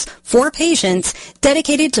doctors for patients,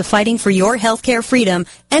 dedicated to fighting for your healthcare freedom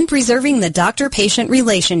and preserving the doctor-patient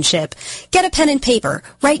relationship. Get a pen and paper.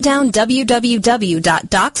 Write down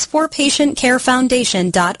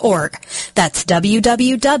www.docs4patientcarefoundation.org. That's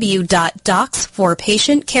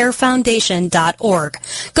www.docs4patientcarefoundation.org.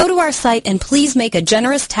 Go to our site and please make a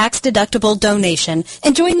generous tax-deductible donation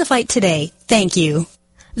and join the fight today. Thank you.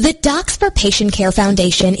 The Docs for Patient Care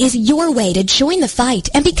Foundation is your way to join the fight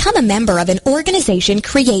and become a member of an organization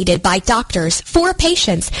created by doctors for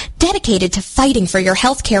patients, dedicated to fighting for your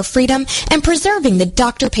healthcare freedom and preserving the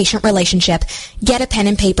doctor-patient relationship. Get a pen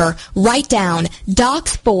and paper. Write down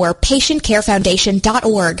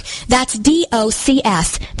docs4patientcarefoundation.org. That's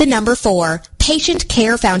DOCS, the number 4,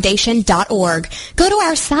 patientcarefoundation.org. Go to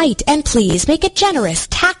our site and please make a generous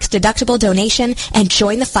tax-deductible donation and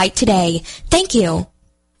join the fight today. Thank you.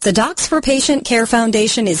 The Docs for Patient Care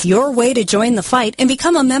Foundation is your way to join the fight and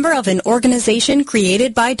become a member of an organization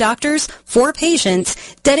created by doctors for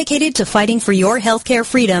patients dedicated to fighting for your healthcare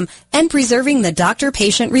freedom and preserving the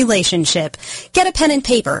doctor-patient relationship. Get a pen and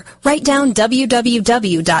paper. Write down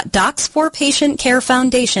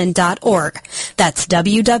www.docsforpatientcarefoundation.org. That's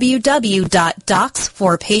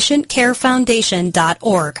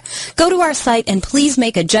www.docsforpatientcarefoundation.org. Go to our site and please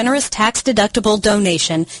make a generous tax-deductible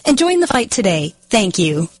donation and join the fight today. Thank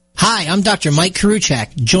you. Hi, I'm Dr. Mike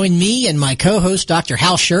Karuchak. Join me and my co-host, Dr.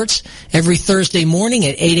 Hal Schertz, every Thursday morning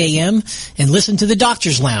at 8 a.m. and listen to the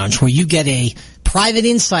Doctor's Lounge, where you get a private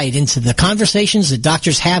insight into the conversations that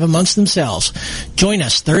doctors have amongst themselves. Join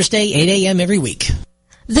us Thursday, 8 a.m. every week.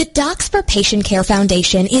 The Docs for Patient Care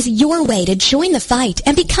Foundation is your way to join the fight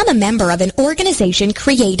and become a member of an organization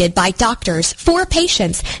created by doctors for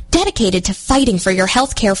patients dedicated to fighting for your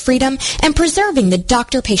healthcare freedom and preserving the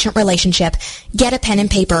doctor-patient relationship. Get a pen and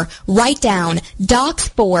paper. Write down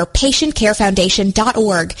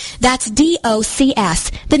docs4patientcarefoundation.org. That's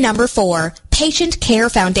DOCS, the number 4,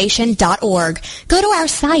 patientcarefoundation.org. Go to our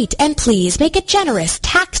site and please make a generous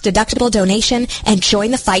tax-deductible donation and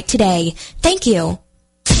join the fight today. Thank you.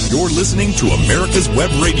 You're listening to America's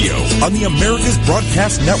Web Radio on the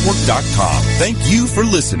AmericasBroadcastNetwork.com. Thank you for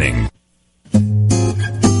listening.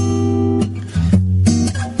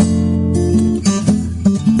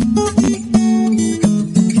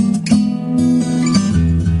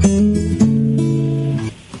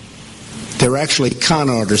 They're actually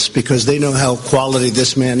con artists because they know how quality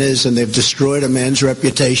this man is, and they've destroyed a man's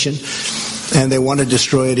reputation, and they want to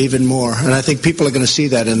destroy it even more. And I think people are going to see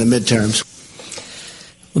that in the midterms.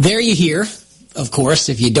 There you hear, of course,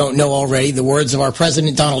 if you don't know already, the words of our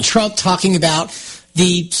President Donald Trump talking about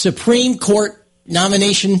the Supreme Court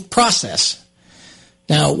nomination process.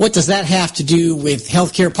 Now, what does that have to do with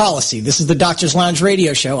healthcare policy? This is the Doctor's Lounge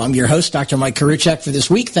radio show. I'm your host, Dr. Mike Karuchak, for this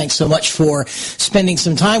week. Thanks so much for spending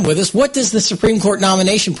some time with us. What does the Supreme Court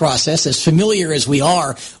nomination process, as familiar as we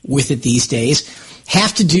are with it these days,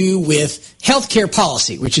 have to do with healthcare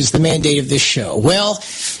policy, which is the mandate of this show? Well,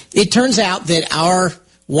 it turns out that our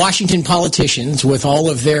Washington politicians, with all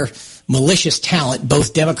of their malicious talent,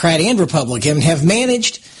 both Democrat and Republican, have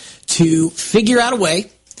managed to figure out a way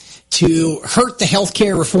to hurt the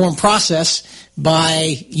healthcare reform process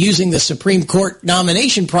by using the Supreme Court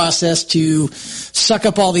nomination process to suck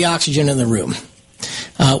up all the oxygen in the room.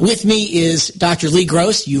 With me is Dr. Lee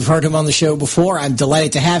Gross. You've heard him on the show before. I'm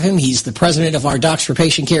delighted to have him. He's the president of our Docs for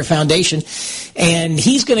Patient Care Foundation, and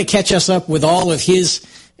he's going to catch us up with all of his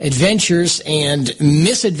adventures and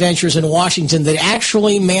misadventures in Washington that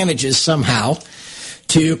actually manages somehow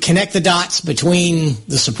to connect the dots between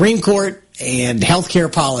the Supreme Court and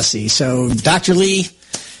healthcare policy. So, Dr. Lee,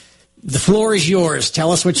 the floor is yours.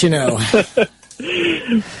 Tell us what you know.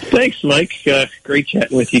 Thanks, Mike. Great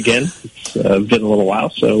chatting with you again. It's been a little while,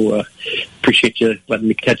 so appreciate you letting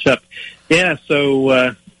me catch up. Yeah,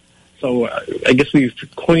 so I guess we've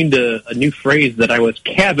coined a new phrase that I was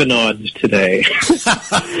Kavanaugh'd today.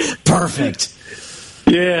 Perfect.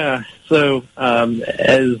 Yeah. So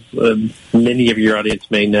as many of your audience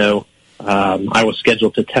may know, I was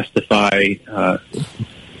scheduled to testify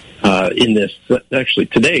in this, actually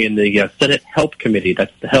today, in the Senate Health Committee.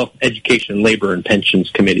 That's the Health, Education, Labor, and Pensions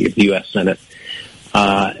Committee of the U.S. Senate.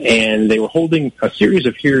 And they were holding a series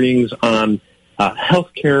of hearings on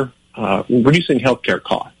healthcare, reducing healthcare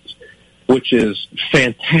costs, which is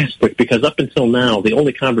fantastic because up until now, the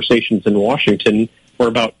only conversations in Washington were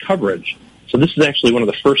about coverage. So this is actually one of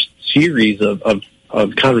the first series of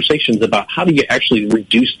conversations about how do you actually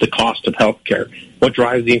reduce the cost of healthcare, what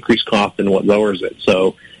drives the increased cost and what lowers it.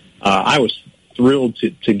 So I was thrilled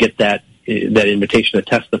to get that invitation to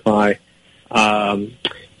testify.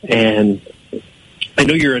 And I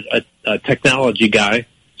know you're a technology guy,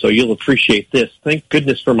 so you'll appreciate this. Thank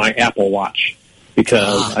goodness for my Apple Watch,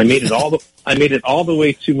 because I made it all the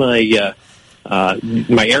way to my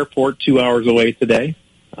my airport 2 hours away today,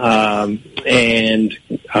 and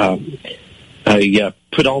I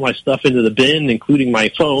put all my stuff into the bin, including my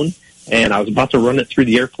phone, and I was about to run it through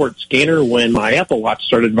the airport scanner when my Apple Watch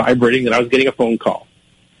started vibrating and I was getting a phone call.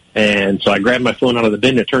 And so I grabbed my phone out of the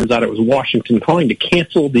bin. It turns out it was Washington calling to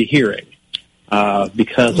cancel the hearing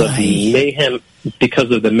because of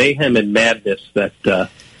the mayhem and madness that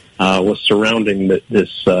was surrounding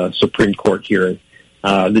this Supreme Court hearing.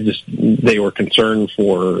 They were concerned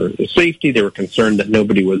for safety. They were concerned that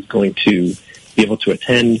nobody was going to be able to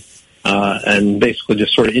attend, and basically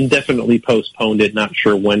just sort of indefinitely postponed it. Not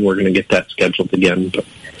sure when we're going to get that scheduled again. But,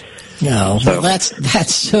 no, well, that's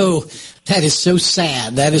That is so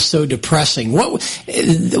sad. That is so depressing. What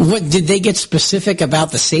did they get specific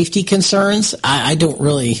about the safety concerns? I don't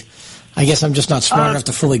really. I guess I'm just not smart enough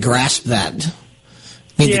to fully grasp that.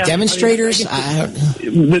 I mean, the demonstrators.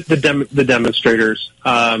 The demonstrators.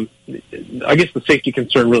 I guess the safety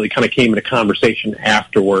concern really kind of came into conversation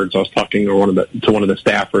afterwards. I was talking to one of the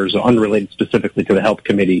staffers, unrelated specifically to the health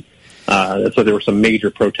committee. So there were some major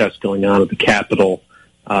protests going on at the Capitol.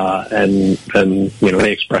 And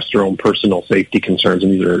they expressed their own personal safety concerns,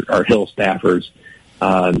 and these are Hill staffers.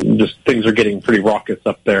 Just things are getting pretty raucous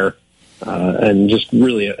up there, and just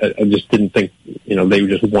really, I just didn't think, they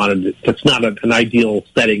just wanted. It's not an ideal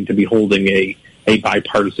setting to be holding a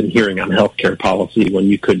bipartisan hearing on healthcare policy when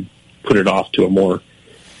you could put it off to a more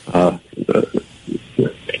a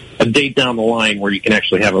date down the line where you can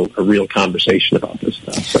actually have a real conversation about this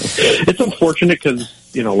stuff. So it's unfortunate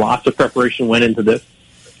because lots of preparation went into this.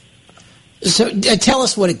 So tell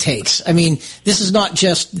us what it takes. I mean, this is not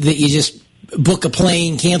just that you just book a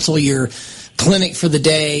plane, cancel your clinic for the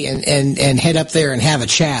day, and head up there and have a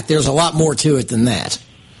chat. There's a lot more to it than that.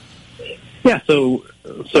 Yeah, so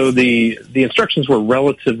the instructions were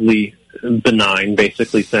relatively benign,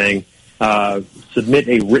 basically saying submit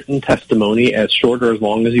a written testimony as short or as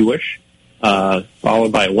long as you wish,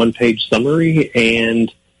 followed by a one-page summary,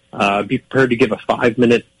 and be prepared to give a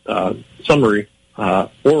 5-minute summary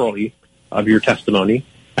orally of your testimony,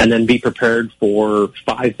 and then be prepared for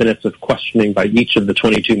 5 minutes of questioning by each of the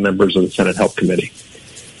 22 members of the Senate Health Committee.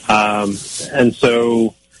 And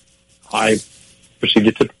so I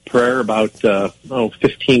proceeded to prepare about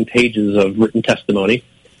 15 pages of written testimony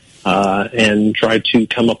and tried to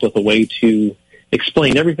come up with a way to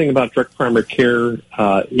explain everything about direct primary care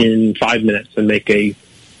in 5 minutes and make a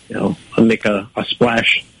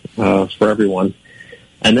splash for everyone.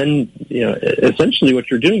 And then, essentially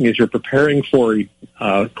what you're doing is you're preparing for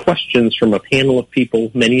questions from a panel of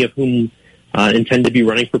people, many of whom intend to be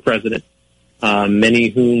running for president, many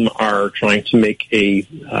whom are trying to make a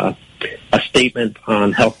statement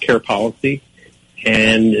on health care policy.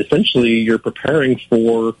 And essentially you're preparing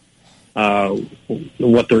for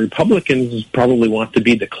what the Republicans probably want to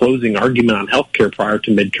be the closing argument on health care prior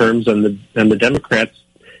to midterms, and the Democrats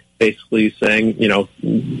basically saying,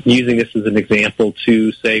 using this as an example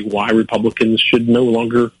to say why Republicans should no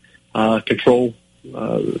longer control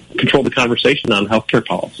the conversation on healthcare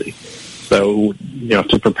policy. So,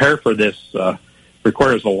 to prepare for this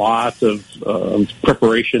requires a lot of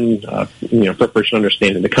preparation. Preparation,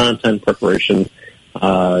 understanding the content, preparation,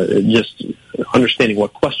 just understanding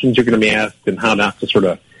what questions you're going to be asked and how not to sort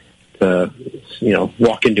of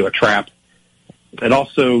walk into a trap. And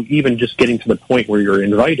also, even just getting to the point where you're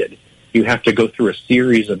invited, you have to go through a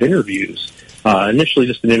series of interviews. Initially,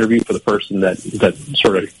 just an interview for the person that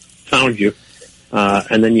sort of found you,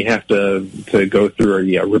 and then you have to go through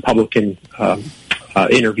a Republican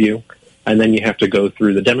interview, and then you have to go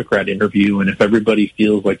through the Democrat interview. And if everybody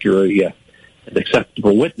feels like you're an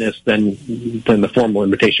acceptable witness, then the formal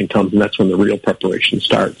invitation comes, and that's when the real preparation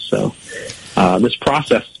starts. So this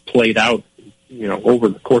process played out, over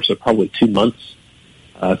the course of probably 2 months.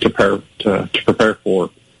 To prepare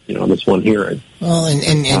for, this one hearing. Well,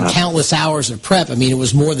 and countless hours of prep. I mean, it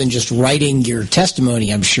was more than just writing your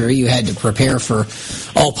testimony, I'm sure. You had to prepare for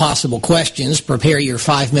all possible questions, prepare your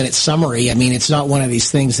 5-minute summary. I mean, it's not one of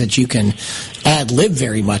these things that you can ad-lib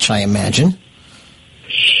very much, I imagine.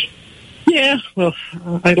 Yeah, well,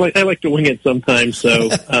 I like to wing it sometimes, so...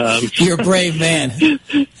 You're a brave man.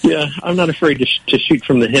 Yeah, I'm not afraid to shoot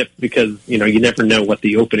from the hip because, you never know what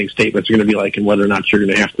the opening statements are going to be like and whether or not you're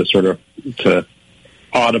going to have to sort of to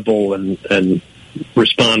audible and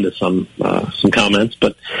respond to some comments.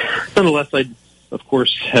 But nonetheless, I, of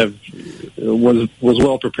course, was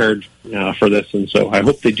well prepared for this, and so I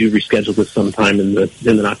hope they do reschedule this sometime in the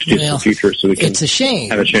not too distant future, so we can. It's a shame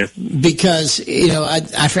have a chance because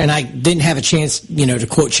I didn't have a chance to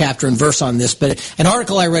quote chapter and verse on this, but an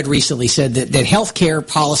article I read recently said that healthcare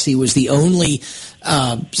policy was the only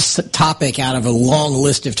topic out of a long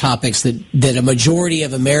list of topics that a majority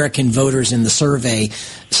of American voters in the survey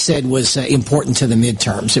said was important to the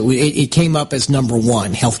midterms. It came up as number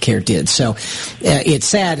one. Healthcare did. So it's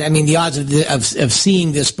sad. I mean, the odds of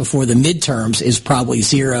seeing this before the midterms is probably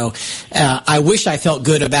zero. I wish I felt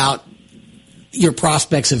good about your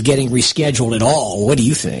prospects of getting rescheduled at all. What do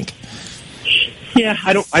you think? Yeah,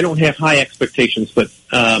 I don't have high expectations, but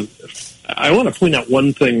I want to point out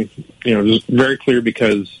one thing, just very clear,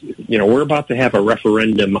 because, we're about to have a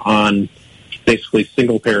referendum on basically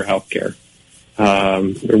single-payer health care.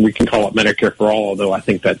 We can call it Medicare for all, although I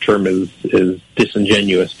think that term is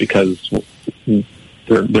disingenuous because the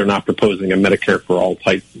they're not proposing a Medicare for all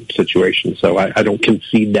type situation. So I don't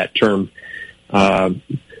concede that term.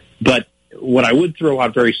 But what I would throw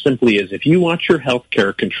out very simply is if you want your health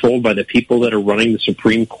care controlled by the people that are running the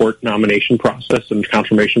Supreme Court nomination process and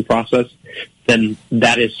confirmation process, then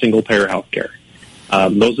that is single-payer health care.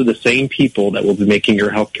 Those are the same people that will be making your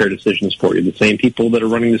health care decisions for you. The same people that are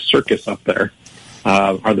running the circus up there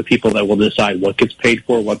are the people that will decide what gets paid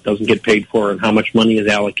for, what doesn't get paid for, and how much money is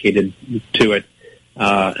allocated to it,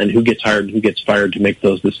 and who gets hired and who gets fired to make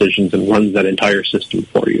those decisions and runs that entire system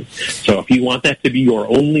for you. So if you want that to be your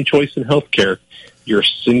only choice in health care, you're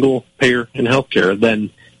single payer in health care,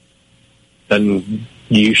 then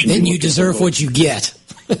you should. Then you deserve what you get.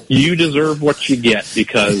 You deserve what you get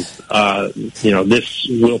because this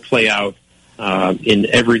will play out in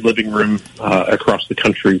every living room across the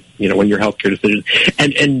country. When your health care decisions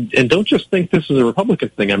and don't just think this is a Republican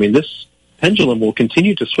thing. I mean, this pendulum will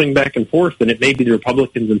continue to swing back and forth, and it may be the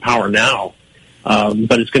Republicans in power now,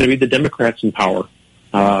 but it's going to be the Democrats in power,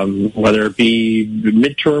 whether it be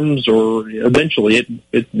midterms or eventually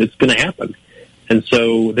it's going to happen. And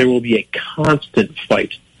so there will be a constant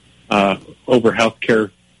fight over health care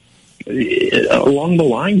along the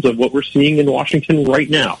lines of what we're seeing in Washington right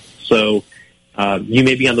now. So you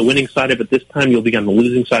may be on the winning side of it this time, you'll be on the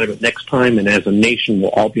losing side of it next time, and as a nation, we'll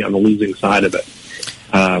all be on the losing side of it.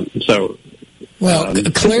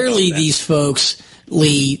 Clearly these folks,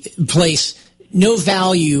 Lee, place no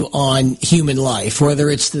value on human life, whether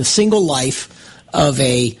it's the single life of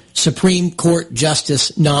a Supreme Court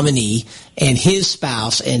justice nominee and his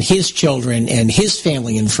spouse and his children and his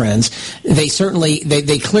family and friends. They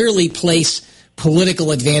clearly place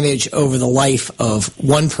political advantage over the life of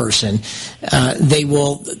one person. They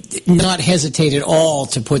will not hesitate at all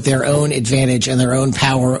to put their own advantage and their own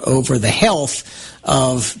power over the health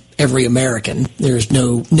of every American. There's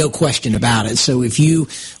no question about it. So if you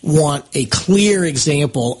want a clear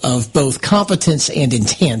example of both competence and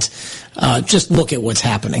intent, just look at what's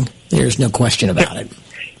happening. There's no question about it.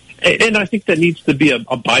 And I think that needs to be a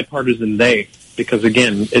bipartisan they, because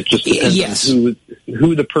again, it just depends on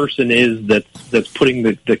who the person is that's putting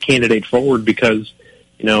the candidate forward. Because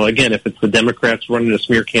again, if it's the Democrats running a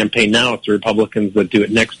smear campaign now, it's the Republicans that do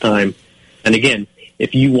it next time. And again,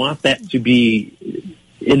 if you want that to be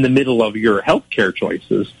in the middle of your health care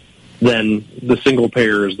choices, then the single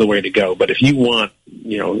payer is the way to go. But if you want,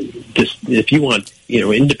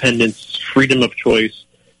 independence, freedom of choice,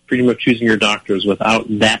 freedom of choosing your doctors without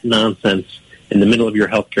that nonsense in the middle of your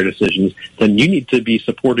health care decisions, then you need to be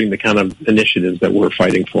supporting the kind of initiatives that we're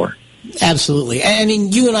fighting for. Absolutely. I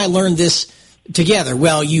mean, you and I learned this together.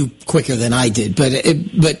 Well, you quicker than I did, but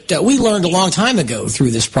we learned a long time ago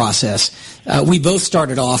through this process. We both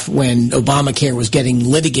started off when Obamacare was getting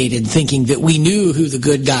litigated, thinking that we knew who the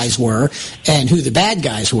good guys were and who the bad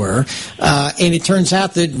guys were, and it turns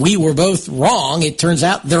out that we were both wrong. It turns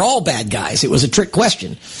out they're all bad guys. It was a trick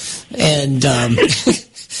question, and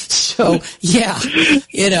so yeah,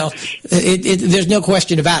 there's no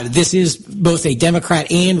question about it. This is both a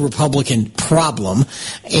Democrat and Republican problem,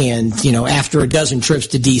 and after a dozen trips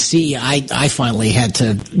to D.C., I finally had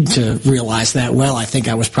to realize that. Well, I think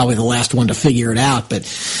I was probably the last one to figure it out, but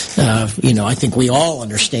I think we all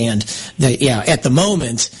understand that. Yeah, at the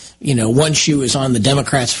moment, one shoe is on the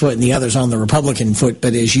Democrats' foot and the other's on the Republican foot.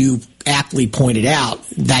 But as you aptly pointed out,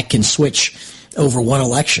 that can switch over one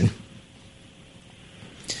election.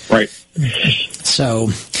 Right. So,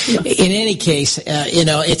 in any case,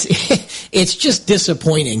 it's just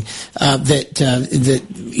disappointing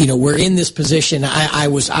that we're in this position. I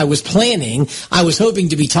was hoping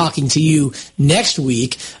to be talking to you next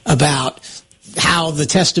week about how the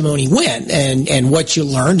testimony went and what you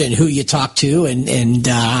learned and who you talked to, and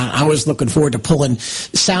I was looking forward to pulling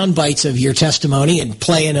sound bites of your testimony and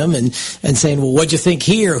playing them and saying, well, what'd you think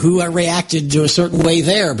here? Who reacted to a certain way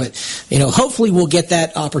there? But hopefully we'll get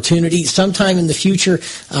that opportunity sometime in the future.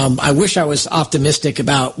 I wish I was optimistic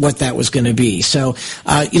about what that was going to be. So,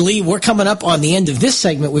 Lee, we're coming up on the end of this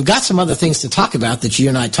segment. We've got some other things to talk about that you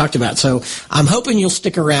and I talked about. So I'm hoping you'll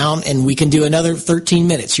stick around and we can do another 13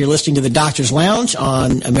 minutes. You're listening to the Doctor's Lounge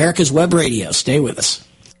on America's Web Radio. Stay with us.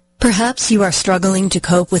 Perhaps you are struggling to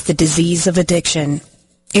cope with the disease of addiction.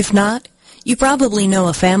 If not, you probably know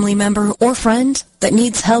a family member or friend that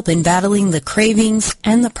needs help in battling the cravings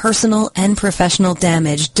and the personal and professional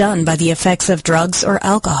damage done by the effects of drugs or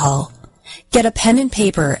alcohol. Get a pen and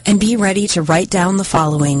paper and be ready to write down the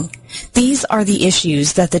following. These are the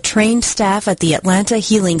issues that the trained staff at the Atlanta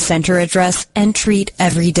Healing Center address and treat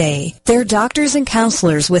every day. Their doctors and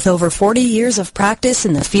counselors with over 40 years of practice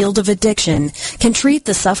in the field of addiction can treat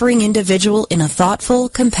the suffering individual in a thoughtful,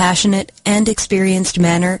 compassionate, and experienced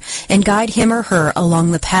manner and guide him or her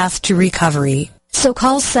along the path to recovery. So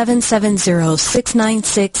call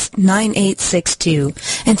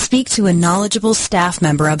 770-696-9862 and speak to a knowledgeable staff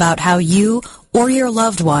member about how you or your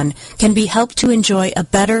loved one can be helped to enjoy a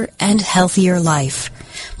better and healthier life.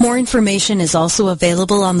 More information is also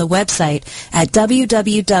available on the website at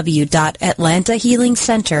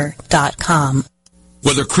www.atlantahealingcenter.com.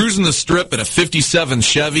 Whether cruising the Strip in a 57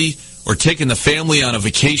 Chevy or taking the family on a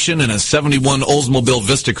vacation in a 71 Oldsmobile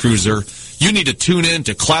Vista Cruiser, you need to tune in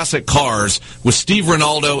to Classic Cars with Steve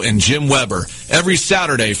Ronaldo and Jim Weber every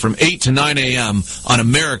Saturday from 8 to 9 a.m. on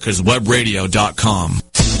americaswebradio.com.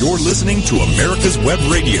 You're listening to America's Web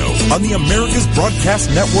Radio on the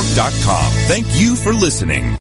AmericasBroadcastNetwork.com. Thank you for listening.